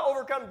how to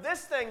overcome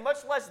this thing,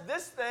 much less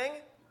this thing.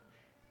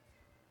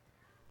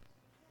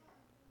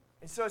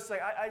 And so it's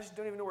like, I just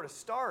don't even know where to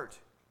start.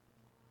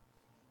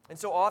 And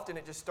so often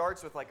it just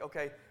starts with like,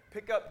 okay,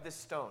 pick up this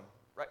stone,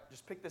 right?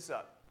 Just pick this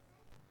up.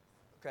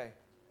 Okay,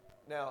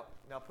 now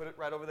put it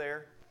right over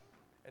there.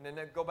 And then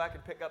go back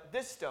and pick up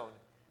this stone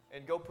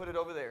and go put it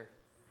over there.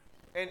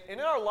 And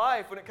in our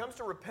life, when it comes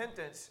to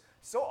repentance,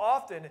 so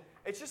often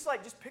it's just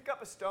like, just pick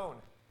up a stone.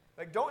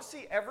 Like, don't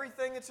see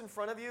everything that's in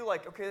front of you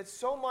like, okay, it's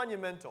so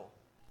monumental.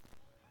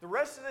 The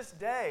rest of this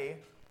day,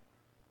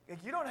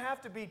 like, you don't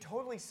have to be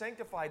totally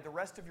sanctified the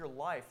rest of your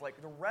life.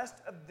 Like, the rest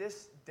of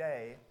this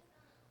day,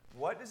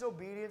 what does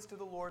obedience to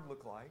the Lord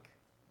look like?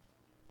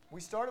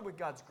 We started with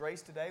God's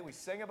grace today. We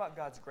sang about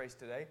God's grace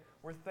today.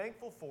 We're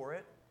thankful for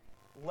it.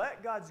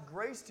 Let God's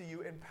grace to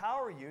you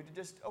empower you to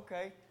just,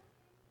 okay,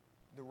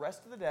 the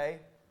rest of the day,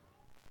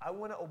 I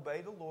want to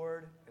obey the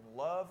Lord and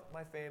love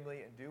my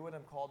family and do what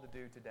I'm called to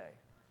do today.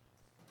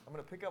 I'm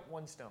going to pick up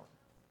one stone.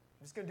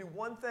 I'm just going to do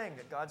one thing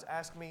that God's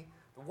asked me,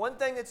 the one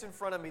thing that's in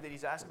front of me that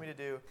He's asked me to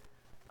do,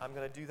 I'm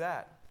going to do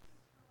that.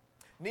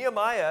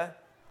 Nehemiah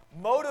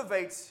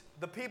motivates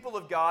the people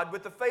of God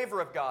with the favor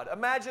of God.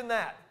 Imagine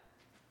that.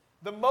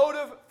 The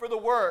motive for the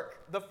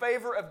work, the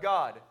favor of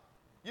God.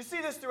 You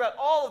see this throughout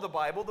all of the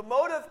Bible. The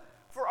motive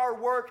for our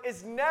work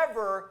is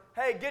never,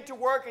 hey, get to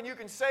work and you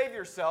can save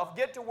yourself.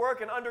 Get to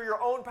work and under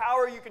your own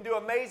power you can do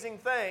amazing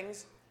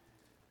things.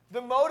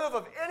 The motive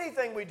of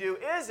anything we do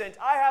isn't,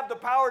 I have the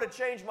power to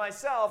change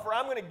myself or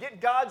I'm going to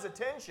get God's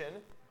attention.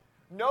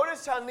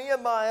 Notice how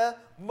Nehemiah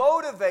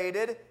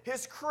motivated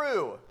his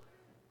crew.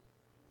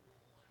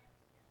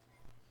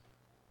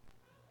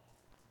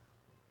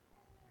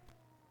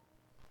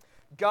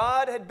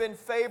 God had been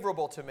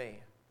favorable to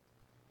me.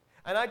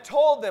 And I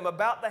told them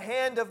about the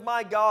hand of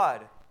my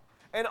God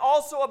and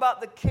also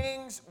about the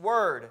king's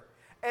word.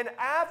 And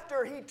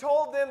after he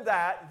told them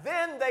that,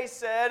 then they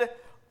said,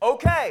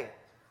 okay,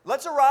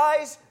 let's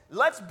arise,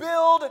 let's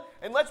build,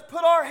 and let's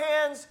put our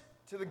hands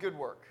to the good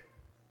work.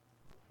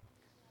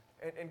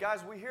 And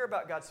guys, we hear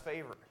about God's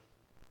favor.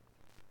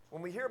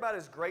 When we hear about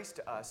His grace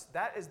to us,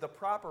 that is the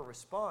proper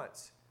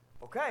response.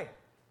 Okay,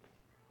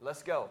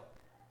 let's go.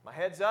 My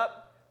head's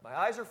up, my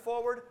eyes are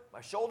forward,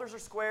 my shoulders are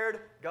squared.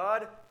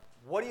 God,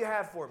 what do you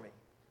have for me?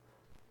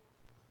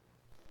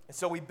 And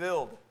so we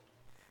build.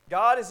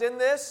 God is in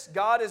this.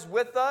 God is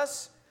with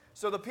us.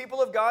 So the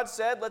people of God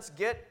said, let's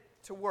get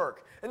to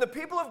work. And the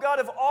people of God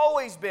have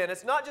always been.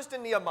 It's not just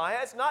in Nehemiah.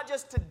 It's not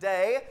just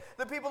today.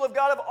 The people of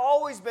God have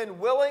always been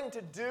willing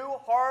to do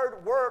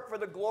hard work for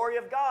the glory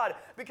of God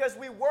because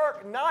we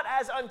work not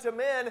as unto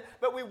men,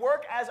 but we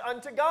work as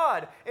unto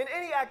God. In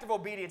any act of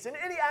obedience, in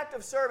any act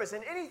of service,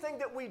 in anything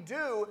that we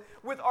do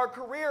with our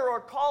career or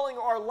calling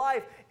or our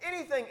life,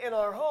 anything in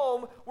our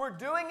home, we're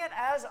doing it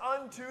as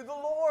unto the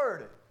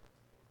Lord.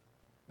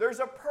 There's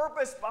a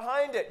purpose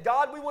behind it.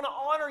 God, we want to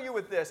honor you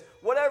with this.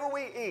 Whatever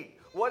we eat,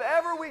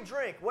 whatever we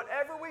drink,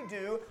 whatever we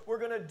do, we're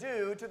going to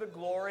do to the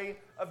glory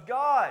of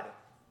God.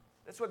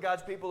 That's what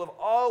God's people have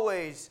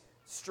always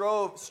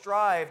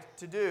strived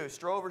to do.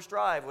 Strove or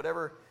strive,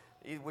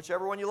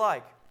 whichever one you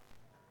like.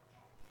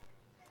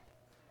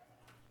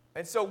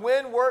 And so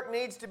when work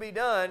needs to be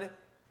done,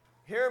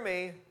 hear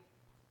me,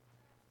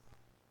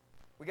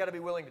 we got to be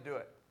willing to do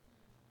it.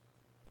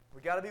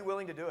 We got to be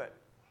willing to do it.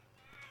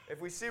 If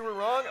we see we're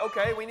wrong,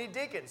 okay, we need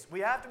deacons. We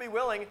have to be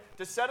willing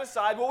to set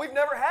aside, well, we've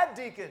never had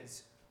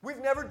deacons.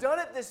 We've never done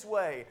it this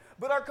way.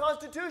 But our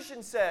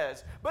Constitution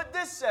says, but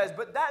this says,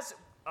 but that's,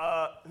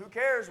 who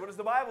cares? What does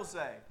the Bible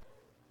say?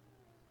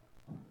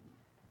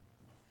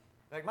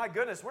 Like, my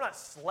goodness, we're not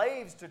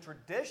slaves to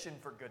tradition,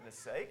 for goodness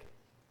sake.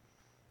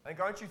 Like,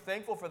 aren't you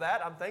thankful for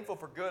that? I'm thankful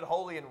for good,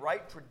 holy, and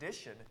right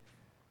tradition.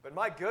 But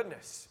my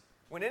goodness,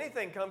 when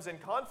anything comes in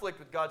conflict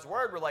with God's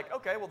word, we're like,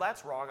 okay, well,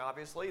 that's wrong,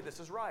 obviously. This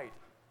is right.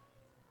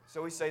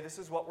 So we say, this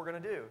is what we're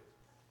going to do.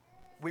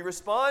 We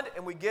respond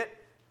and we get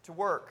to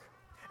work.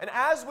 And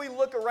as we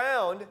look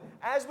around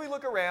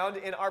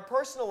in our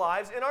personal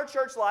lives, in our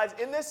church lives,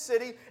 in this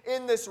city,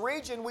 in this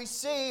region, we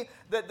see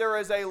that there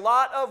is a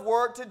lot of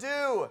work to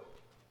do.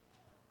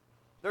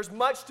 There's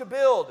much to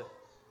build.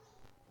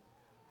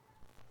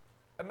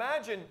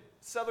 Imagine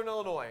Southern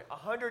Illinois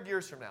 100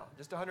 years from now,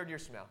 just 100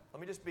 years from now.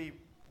 Let me just be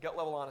gut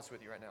level honest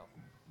with you right now.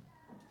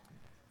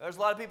 There's a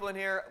lot of people in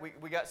here.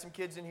 We got some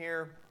kids in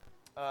here.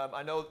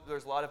 I know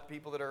there's a lot of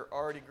people that are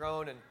already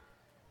grown, and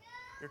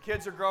your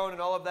kids are grown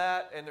and all of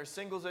that, and there's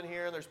singles in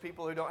here, and there's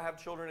people who don't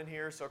have children in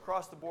here, so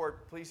across the board,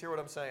 please hear what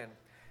I'm saying.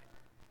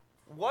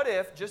 What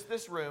if just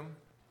this room,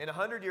 in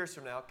 100 years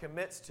from now,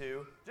 commits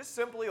to just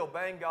simply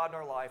obeying God in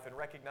our life and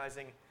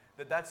recognizing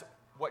that that's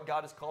what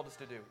God has called us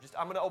to do. Just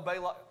I'm going to obey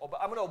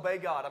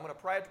God. I'm going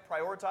to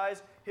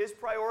prioritize His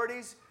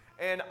priorities,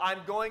 and I'm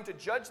going to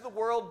judge the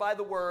world by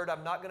the Word.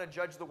 I'm not going to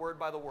judge the Word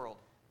by the world.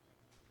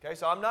 Okay,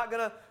 so I'm not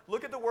going to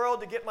look at the world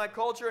to get my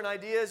culture and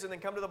ideas and then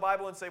come to the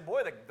Bible and say,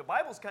 boy, the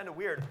Bible's kind of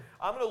weird.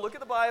 I'm going to look at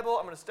the Bible,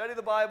 I'm going to study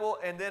the Bible,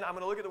 and then I'm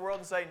going to look at the world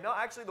and say, no,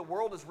 actually the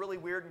world is really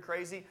weird and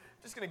crazy.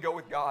 I'm just going to go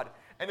with God.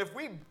 And if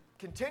we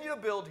continue to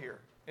build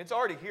here, it's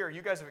already here.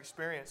 You guys have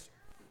experienced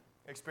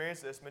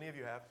this. Many of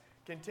you have.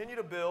 Continue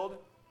to build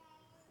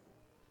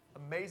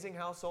amazing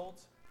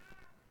households.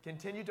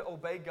 Continue to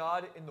obey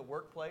God in the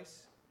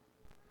workplace.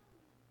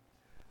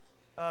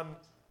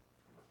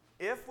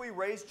 If we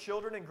raise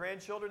children and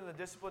grandchildren in the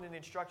discipline and the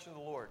instruction of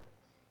the Lord,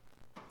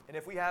 and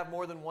if we have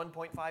more than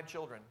 1.5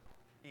 children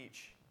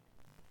each,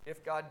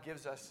 if God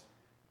gives us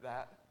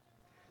that,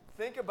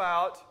 think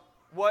about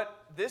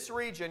what this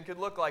region could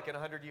look like in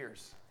 100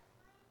 years.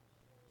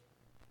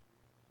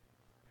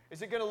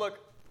 Is it going to look,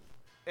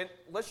 and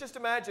let's just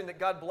imagine that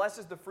God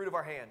blesses the fruit of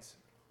our hands,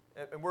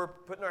 and we're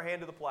putting our hand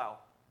to the plow.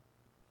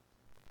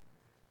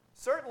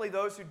 Certainly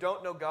those who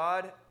don't know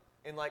God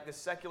in like this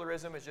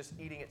secularism is just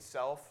eating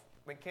itself.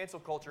 I mean, cancel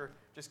culture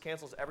just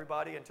cancels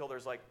everybody until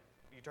there's like,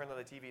 you turn on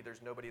the TV,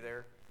 there's nobody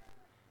there.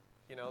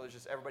 You know, there's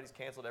just, everybody's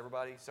canceled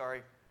everybody.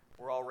 Sorry,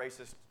 we're all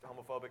racist,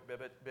 homophobic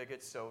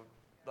bigots, so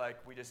like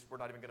we're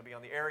not even going to be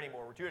on the air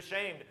anymore. We're too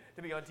ashamed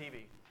to be on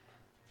TV.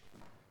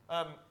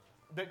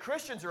 The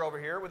Christians are over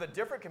here with a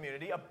different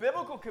community, a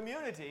biblical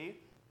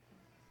community,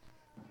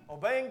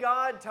 obeying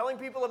God, telling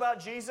people about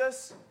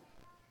Jesus,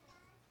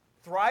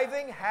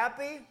 thriving,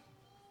 happy.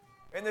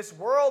 And this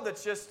world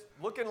that's just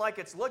looking like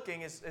it's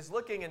looking is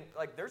looking, and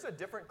like there's a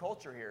different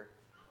culture here.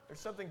 There's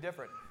something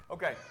different.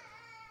 Okay.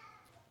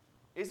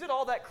 Is it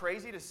all that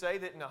crazy to say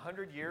that in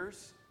 100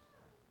 years,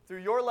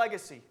 through your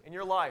legacy in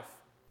your life,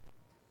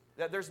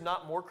 that there's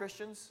not more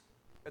Christians?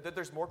 That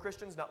there's more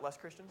Christians, not less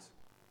Christians?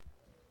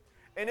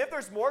 And if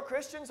there's more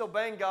Christians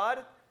obeying God,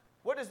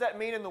 what does that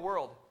mean in the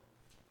world?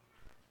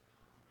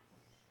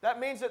 That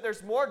means that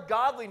there's more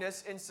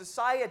godliness in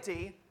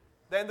society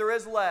than there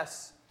is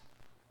less.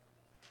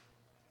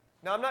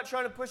 Now, I'm not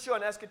trying to push you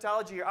on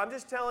eschatology here. I'm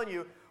just telling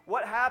you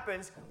what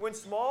happens when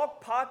small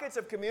pockets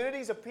of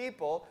communities of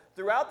people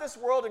throughout this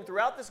world and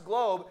throughout this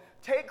globe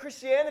take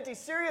Christianity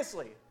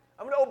seriously.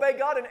 I'm going to obey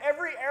God in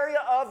every area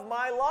of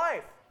my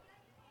life.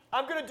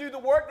 I'm going to do the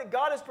work that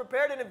God has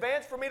prepared in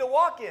advance for me to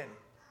walk in.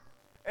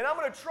 And I'm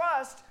going to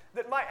trust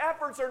that my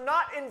efforts are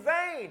not in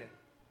vain.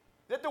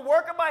 That the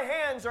work of my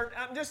hands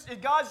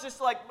God's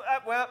just like,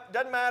 well,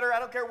 doesn't matter. I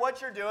don't care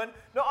what you're doing.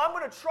 No, I'm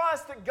going to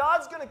trust that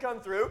God's going to come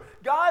through.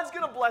 God's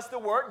going to bless the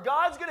work.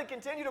 God's going to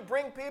continue to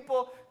bring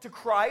people to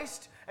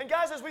Christ. And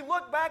guys, as we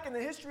look back in the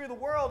history of the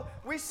world,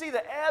 we see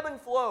the ebb and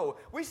flow.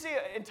 We see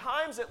in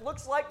times it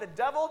looks like the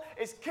devil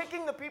is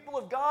kicking the people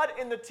of God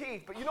in the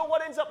teeth. But you know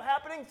what ends up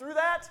happening through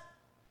that?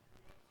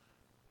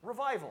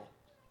 Revival.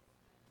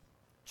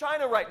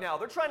 China right now,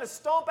 they're trying to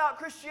stomp out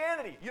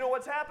Christianity. You know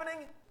what's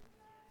happening?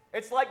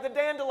 It's like the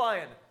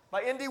dandelion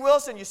by N.D.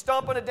 Wilson. You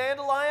stomp on a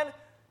dandelion,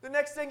 the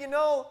next thing you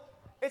know,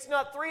 it's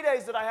not 3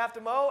 days that I have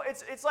to mow.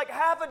 It's like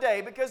half a day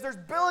because there's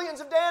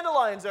billions of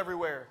dandelions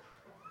everywhere.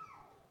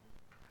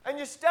 And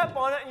you step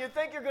on it and you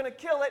think you're going to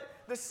kill it.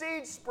 The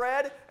seeds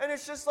spread and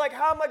it's just like,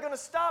 how am I going to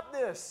stop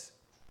this?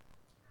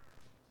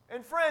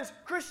 And friends,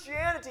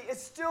 Christianity is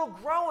still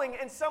growing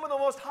in some of the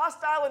most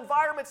hostile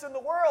environments in the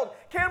world.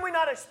 Can we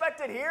not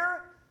expect it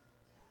here?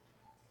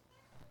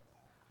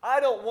 I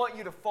don't want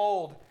you to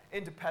fold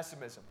into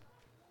pessimism.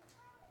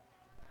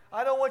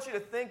 I don't want you to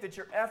think that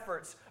your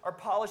efforts are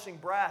polishing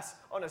brass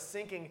on a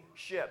sinking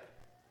ship.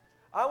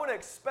 I want to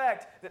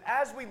expect that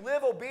as we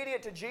live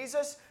obedient to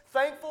Jesus,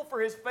 thankful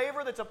for His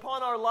favor that's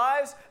upon our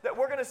lives, that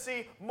we're going to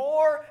see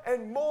more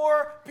and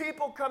more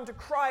people come to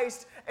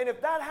Christ. And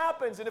if that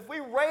happens, and if we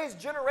raise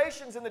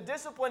generations in the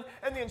discipline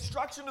and the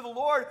instruction of the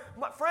Lord,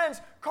 my friends,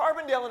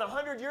 Carbondale in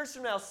 100 years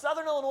from now,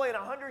 Southern Illinois in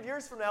 100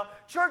 years from now,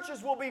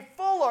 churches will be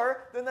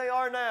fuller than they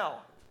are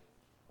now.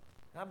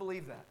 And I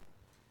believe that.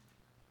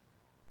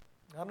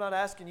 I'm not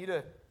asking you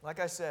to,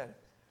 like I said,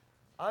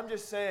 I'm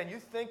just saying you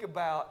think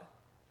about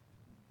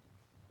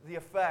the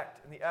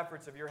effect and the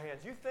efforts of your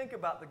hands. You think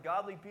about the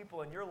godly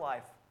people in your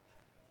life.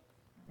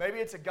 Maybe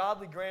it's a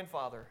godly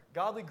grandfather,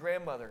 godly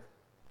grandmother,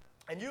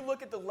 and you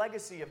look at the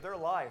legacy of their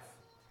life,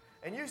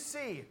 and you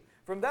see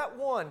from that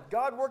one,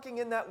 God working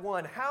in that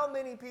one, how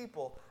many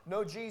people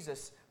know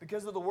Jesus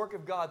because of the work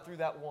of God through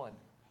that one.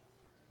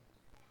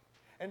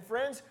 And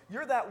friends,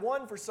 you're that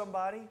one for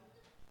somebody.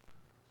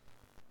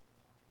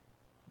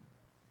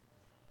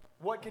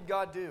 What could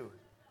God do?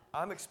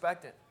 I'm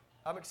expectant.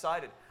 I'm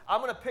excited.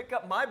 I'm going to pick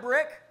up my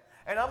brick,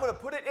 and I'm going to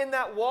put it in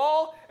that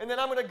wall, and then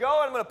I'm going to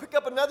go, and I'm going to pick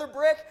up another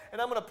brick, and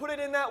I'm going to put it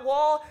in that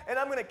wall, and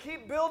I'm going to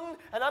keep building,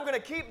 and I'm going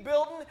to keep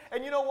building,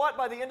 and you know what?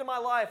 By the end of my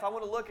life, I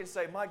want to look and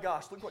say, my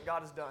gosh, look what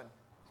God has done.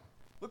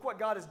 Look what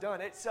God has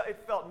done. It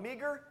felt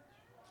meager.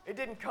 It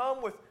didn't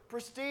come with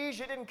prestige.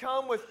 It didn't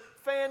come with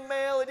fan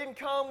mail. It didn't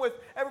come with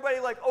everybody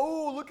like,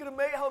 oh, look at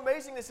how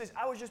amazing this is.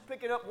 I was just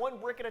picking up one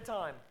brick at a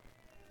time.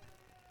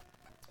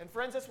 And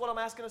friends, that's what I'm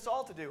asking us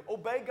all to do.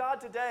 Obey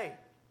God today.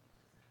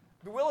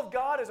 The will of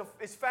God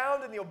is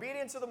found in the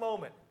obedience of the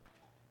moment.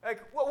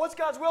 Like, what's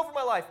God's will for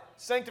my life?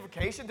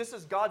 Sanctification. This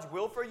is God's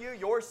will for you,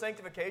 your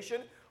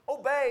sanctification.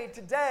 Obey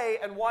today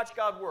and watch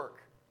God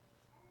work.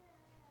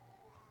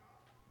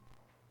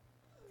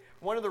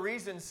 One of the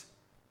reasons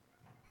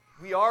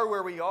we are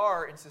where we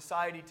are in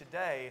society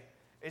today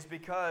is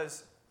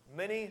because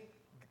many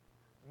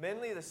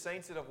of the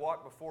saints that have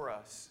walked before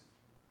us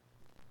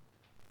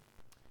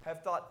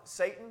have thought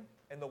Satan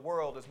and the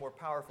world is more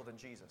powerful than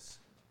Jesus.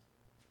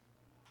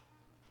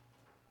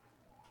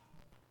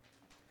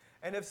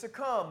 And have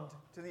succumbed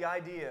to the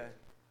idea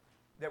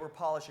that we're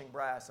polishing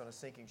brass on a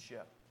sinking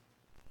ship.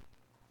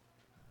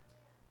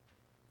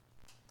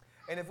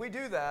 And if we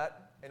do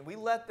that, and we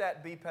let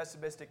that be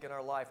pessimistic in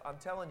our life, I'm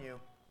telling you,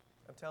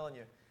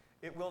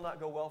 it will not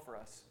go well for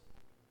us.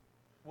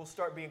 We'll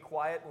start being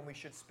quiet when we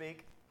should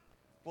speak.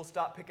 We'll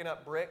stop picking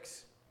up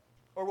bricks.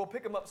 Or we'll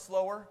pick them up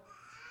slower.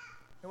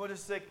 And we'll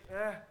just think,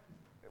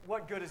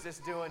 what good is this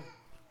doing?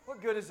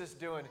 What good is this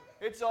doing?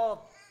 It's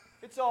all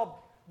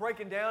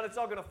breaking down. It's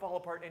all going to fall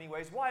apart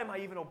anyways. Why am I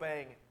even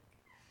obeying?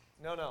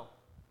 No.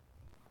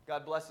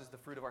 God blesses the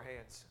fruit of our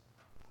hands.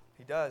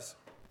 He does.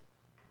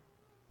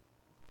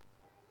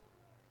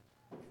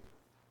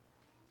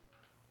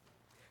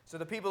 So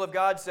the people of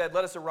God said,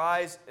 let us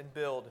arise and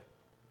build.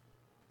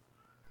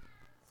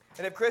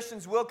 And if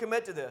Christians will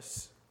commit to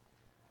this,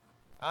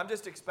 I'm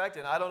just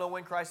expecting. I don't know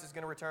when Christ is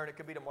going to return. It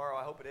could be tomorrow.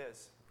 I hope it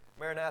is.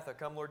 Maranatha,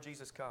 come Lord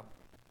Jesus, come.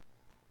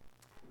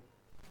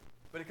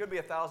 But it could be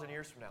 1,000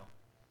 years from now.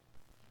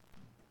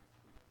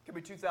 It could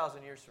be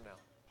 2,000 years from now.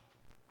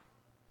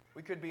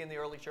 We could be in the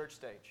early church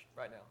stage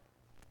right now.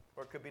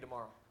 Or it could be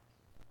tomorrow.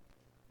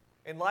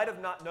 In light of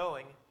not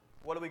knowing,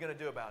 what are we going to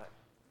do about it?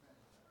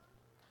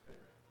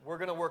 We're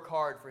going to work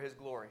hard for His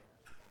glory.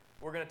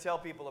 We're going to tell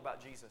people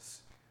about Jesus.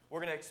 We're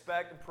going to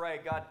expect and pray,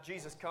 God,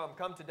 Jesus,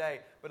 come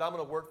today, but I'm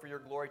going to work for your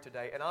glory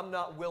today. And I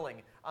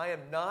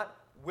am not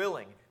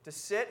willing to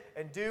sit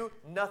and do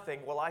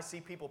nothing while I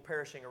see people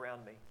perishing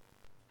around me.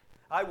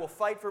 I will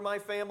fight for my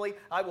family.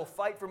 I will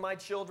fight for my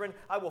children.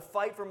 I will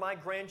fight for my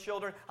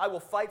grandchildren. I will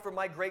fight for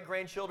my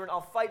great-grandchildren. I'll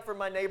fight for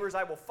my neighbors.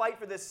 I will fight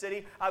for this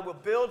city. I will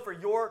build for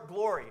your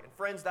glory. And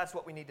friends, that's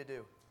what we need to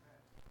do.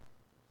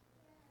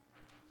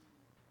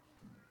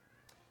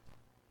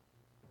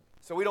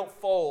 So we don't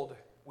fold,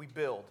 we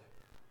build.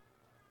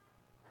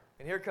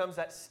 And here comes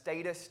that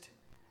statist,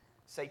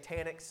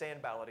 satanic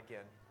sandballot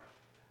again,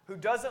 who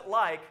doesn't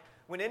like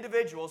when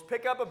individuals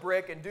pick up a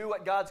brick and do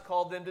what God's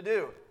called them to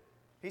do.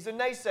 He's a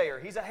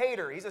naysayer. He's a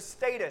hater. He's a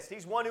statist.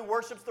 He's one who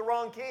worships the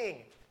wrong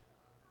king.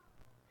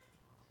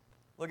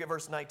 Look at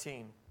verse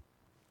 19.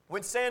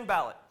 When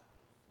Sanballat,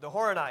 the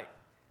Horonite,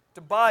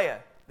 Tobiah,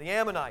 the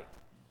Ammonite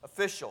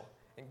official,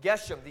 and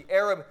Geshem, the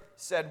Arab,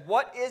 said,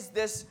 what is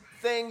this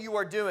thing you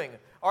are doing?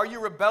 Are you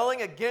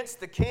rebelling against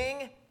the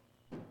king?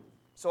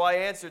 So I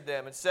answered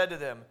them and said to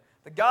them,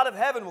 the God of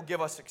heaven will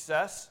give us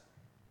success.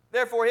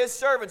 Therefore his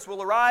servants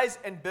will arise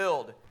and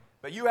build.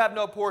 But you have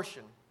no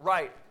portion,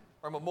 right,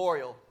 or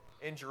memorial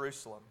in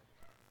Jerusalem.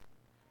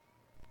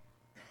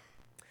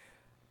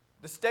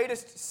 The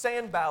statist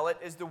Sanballat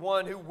is the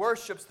one who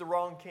worships the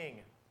wrong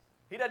king.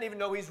 He doesn't even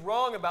know he's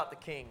wrong about the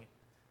king.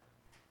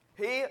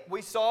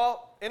 We saw,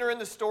 enter in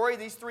the story,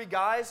 these three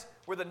guys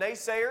were the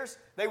naysayers.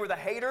 They were the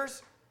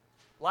haters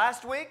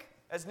last week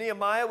as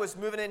Nehemiah was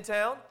moving in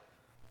town.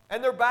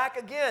 And they're back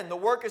again. The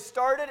work has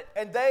started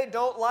and they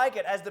don't like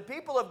it. As the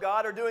people of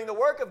God are doing the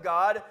work of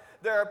God,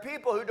 there are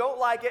people who don't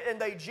like it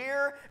and they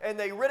jeer and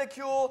they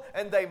ridicule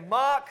and they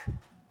mock.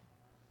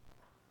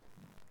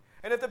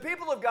 And if the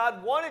people of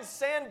God wanted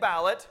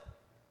Sanballat,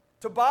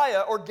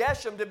 Tobiah, or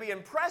Geshem to be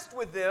impressed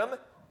with them,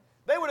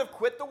 they would have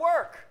quit the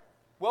work.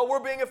 Well,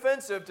 we're being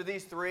offensive to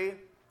these three.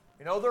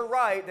 You know, they're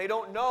right. They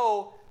don't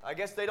know. I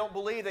guess they don't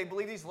believe. They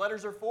believe these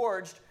letters are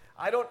forged.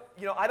 I don't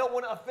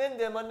want to offend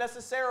them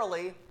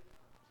unnecessarily.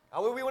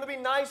 We want to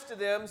be nice to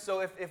them.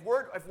 So if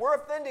we're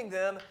offending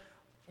them,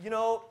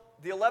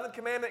 the 11th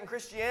commandment in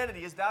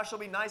Christianity is thou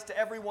shalt be nice to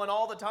everyone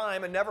all the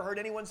time and never hurt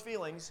anyone's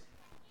feelings.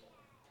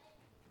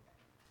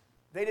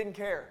 They didn't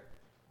care.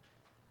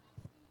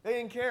 They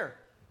didn't care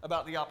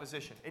about the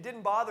opposition. It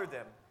didn't bother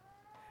them.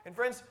 And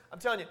friends, I'm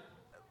telling you,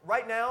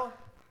 right now,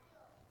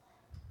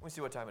 let me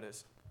see what time it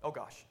is. Oh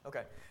gosh,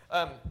 okay.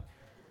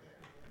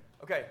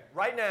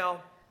 Right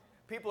now,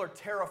 people are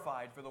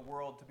terrified for the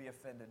world to be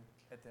offended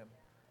at them.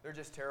 They're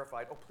just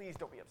terrified. Oh, please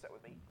don't be upset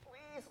with me.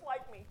 Please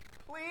like me.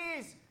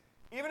 Please.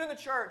 Even in the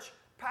church,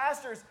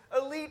 pastors,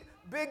 elite,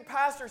 big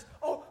pastors.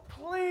 Oh,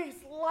 please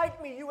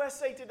like me,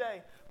 USA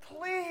Today.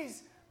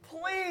 Please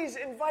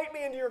invite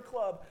me into your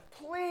club.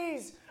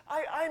 Please.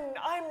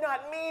 I'm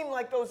not mean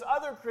like those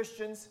other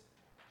Christians.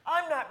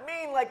 I'm not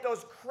mean like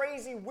those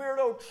crazy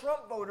weirdo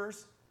Trump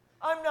voters.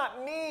 I'm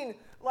not mean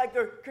like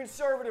the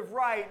conservative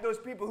right, those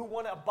people who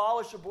want to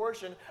abolish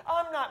abortion.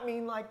 I'm not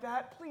mean like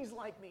that. Please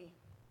like me.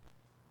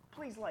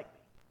 Please like me.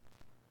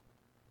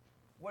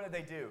 What did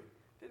they do?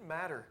 It didn't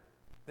matter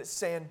that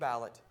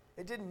Sanballat,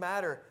 it didn't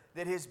matter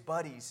that his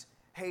buddies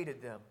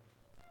hated them.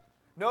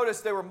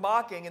 Notice they were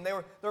mocking, and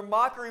their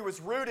mockery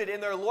was rooted in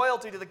their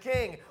loyalty to the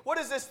king. What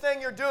is this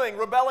thing you're doing,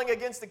 rebelling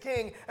against the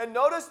king? And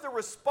notice the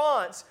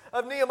response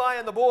of Nehemiah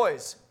and the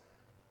boys.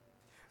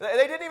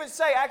 They didn't even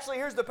say, actually,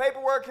 here's the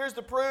paperwork, here's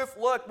the proof,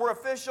 look, we're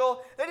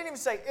official. They didn't even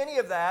say any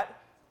of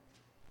that.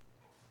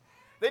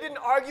 They didn't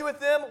argue with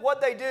them.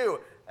 What'd they do?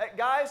 Hey,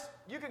 guys,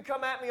 you can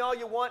come at me all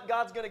you want.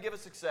 God's going to give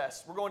us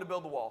success. We're going to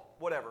build the wall.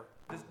 Whatever.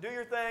 Just do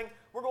your thing.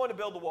 We're going to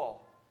build the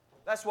wall.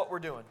 That's what we're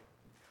doing.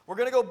 We're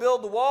going to go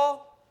build the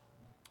wall.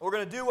 We're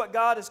going to do what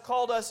God has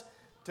called us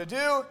to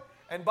do.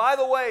 And by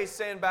the way,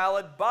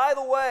 Sanballat, by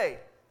the way,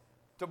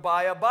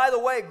 Tobiah, by the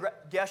way,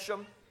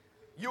 Geshem,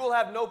 you will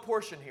have no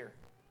portion here.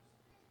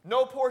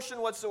 No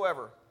portion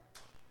whatsoever.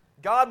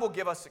 God will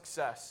give us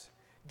success.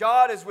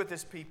 God is with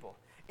His people.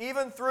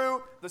 Even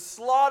through the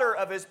slaughter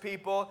of His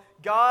people,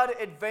 God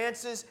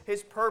advances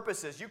His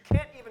purposes. You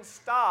can't even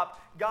stop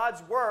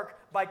God's work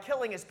by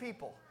killing His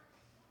people.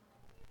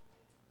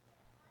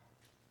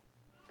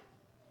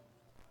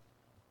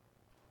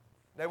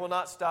 They will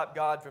not stop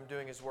God from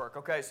doing His work.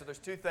 Okay, so there's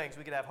two things.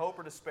 We can have hope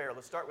or despair.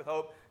 Let's start with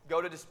hope,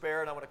 go to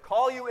despair, and I want to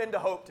call you into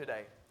hope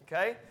today.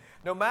 Okay?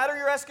 No matter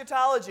your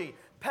eschatology,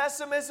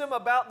 pessimism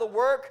about the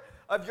work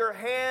of your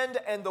hand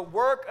and the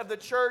work of the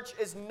church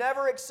is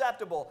never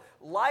acceptable.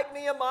 Like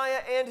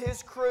Nehemiah and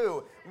his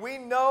crew, we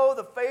know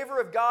the favor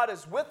of God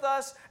is with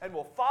us and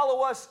will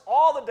follow us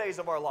all the days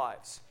of our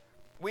lives.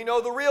 We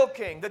know the real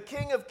King, the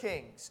King of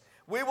Kings.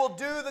 We will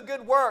do the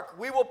good work.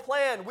 We will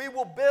plan. We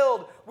will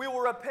build. We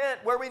will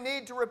repent where we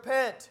need to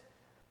repent.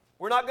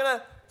 We're not going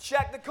to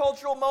check the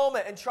cultural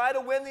moment and try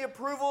to win the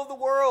approval of the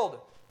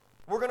world.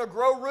 We're going to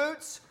grow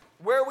roots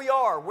where we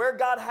are, where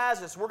God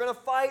has us. We're going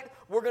to fight.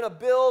 We're going to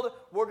build.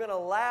 We're going to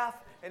laugh.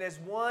 And as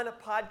one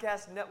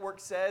podcast network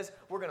says,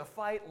 we're going to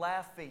fight,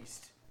 laugh,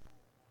 feast.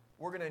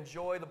 We're going to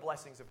enjoy the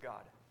blessings of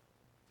God.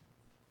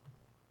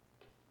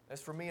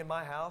 As for me and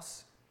my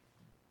house,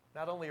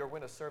 not only are we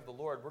going to serve the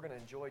Lord, we're going to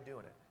enjoy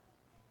doing it.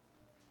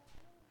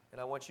 And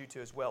I want you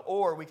to as well.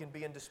 Or we can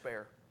be in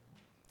despair.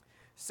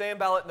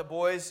 Sanballat and the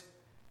boys,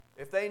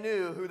 if they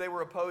knew who they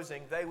were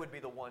opposing, they would be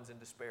the ones in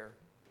despair.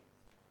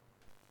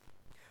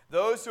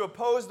 Those who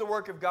oppose the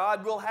work of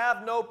God will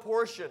have no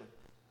portion.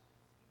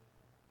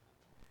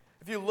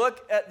 If you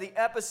look at the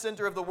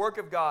epicenter of the work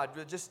of God,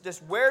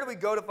 just where do we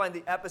go to find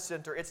the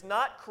epicenter? It's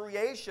not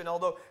creation,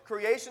 although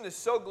creation is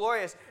so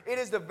glorious. It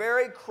is the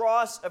very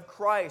cross of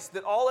Christ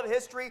that all of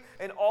history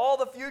and all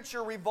the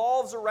future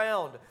revolves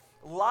around.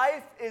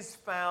 Life is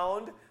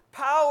found,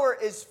 power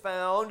is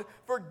found,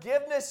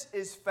 forgiveness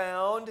is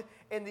found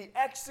in the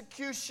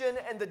execution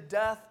and the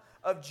death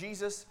of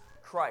Jesus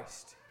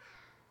Christ.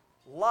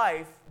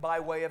 Life by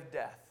way of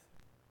death.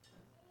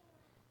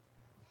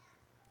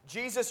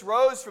 Jesus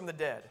rose from the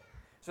dead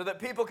so that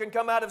people can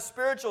come out of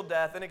spiritual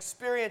death and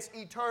experience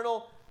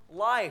eternal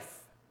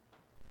life.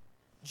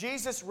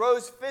 Jesus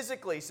rose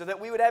physically so that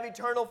we would have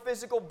eternal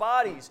physical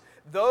bodies.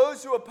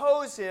 Those who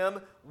oppose Him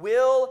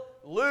will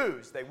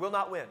lose. They will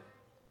not win.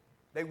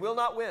 They will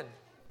not win.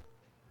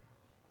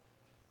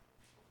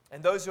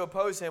 And those who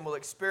oppose Him will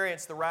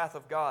experience the wrath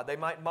of God. They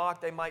might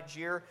mock, they might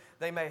jeer,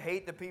 they may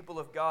hate the people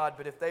of God,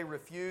 but if they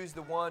refuse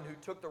the one who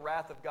took the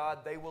wrath of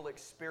God, they will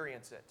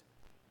experience it.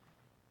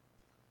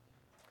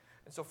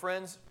 And so,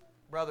 friends,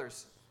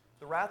 brothers,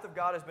 the wrath of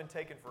God has been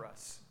taken for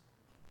us.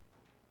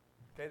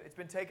 Okay? It's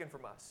been taken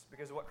from us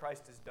because of what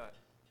Christ has done.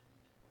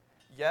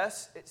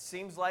 Yes, it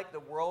seems like the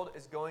world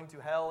is going to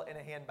hell in a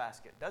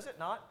handbasket. Does it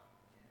not?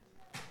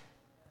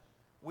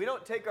 We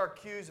don't take our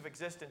cues of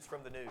existence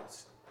from the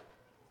news.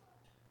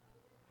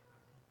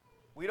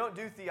 We don't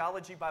do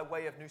theology by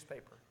way of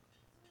newspaper.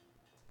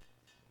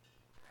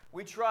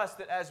 We trust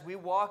that as we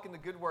walk in the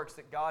good works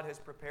that God has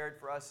prepared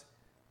for us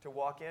to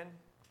walk in,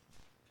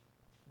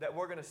 that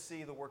we're going to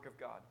see the work of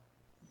God.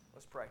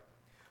 Let's pray.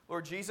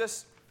 Lord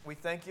Jesus, we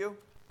thank You.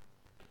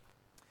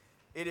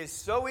 It is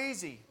so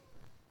easy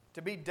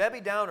to be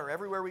Debbie Downer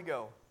everywhere we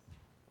go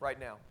right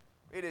now.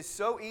 It is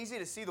so easy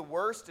to see the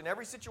worst in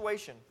every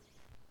situation.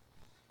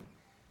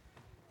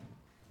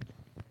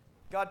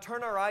 God,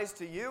 turn our eyes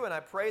to You, and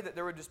I pray that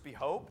there would just be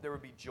hope, there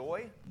would be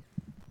joy.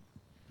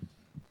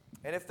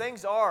 And if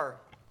things are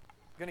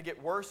going to get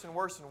worse and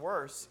worse and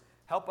worse,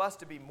 help us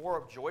to be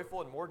more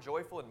joyful and more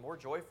joyful and more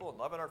joyful and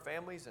loving our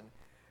families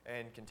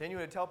and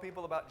continuing to tell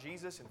people about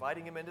Jesus,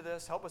 inviting Him into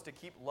this. Help us to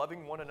keep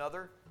loving one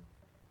another.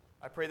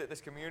 I pray that this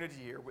community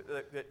here,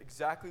 that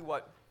exactly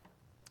what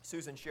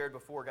Susan shared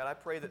before, God, I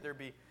pray that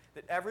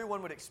that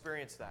everyone would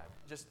experience that,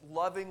 just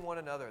loving one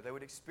another. They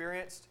would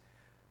experience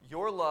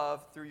Your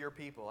love through Your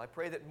people. I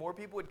pray that more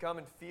people would come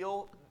and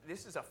feel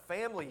this is a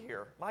family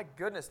here. My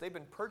goodness, they've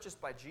been purchased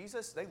by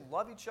Jesus. They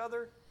love each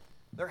other.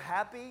 They're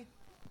happy.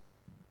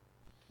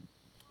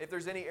 If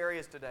there's any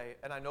areas today,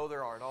 and I know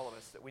there are in all of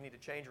us, that we need to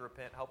change or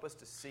repent, help us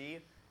to see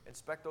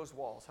Inspect those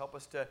walls. Help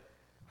us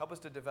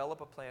to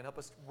develop a plan. Help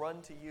us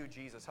run to you,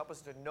 Jesus. Help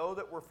us to know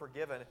that we're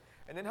forgiven.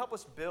 And then help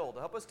us build.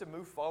 Help us to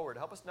move forward.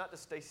 Help us not to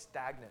stay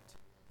stagnant.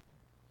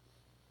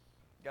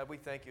 God, we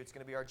thank you. It's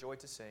going to be our joy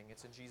to sing.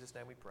 It's in Jesus'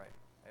 name we pray.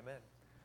 Amen.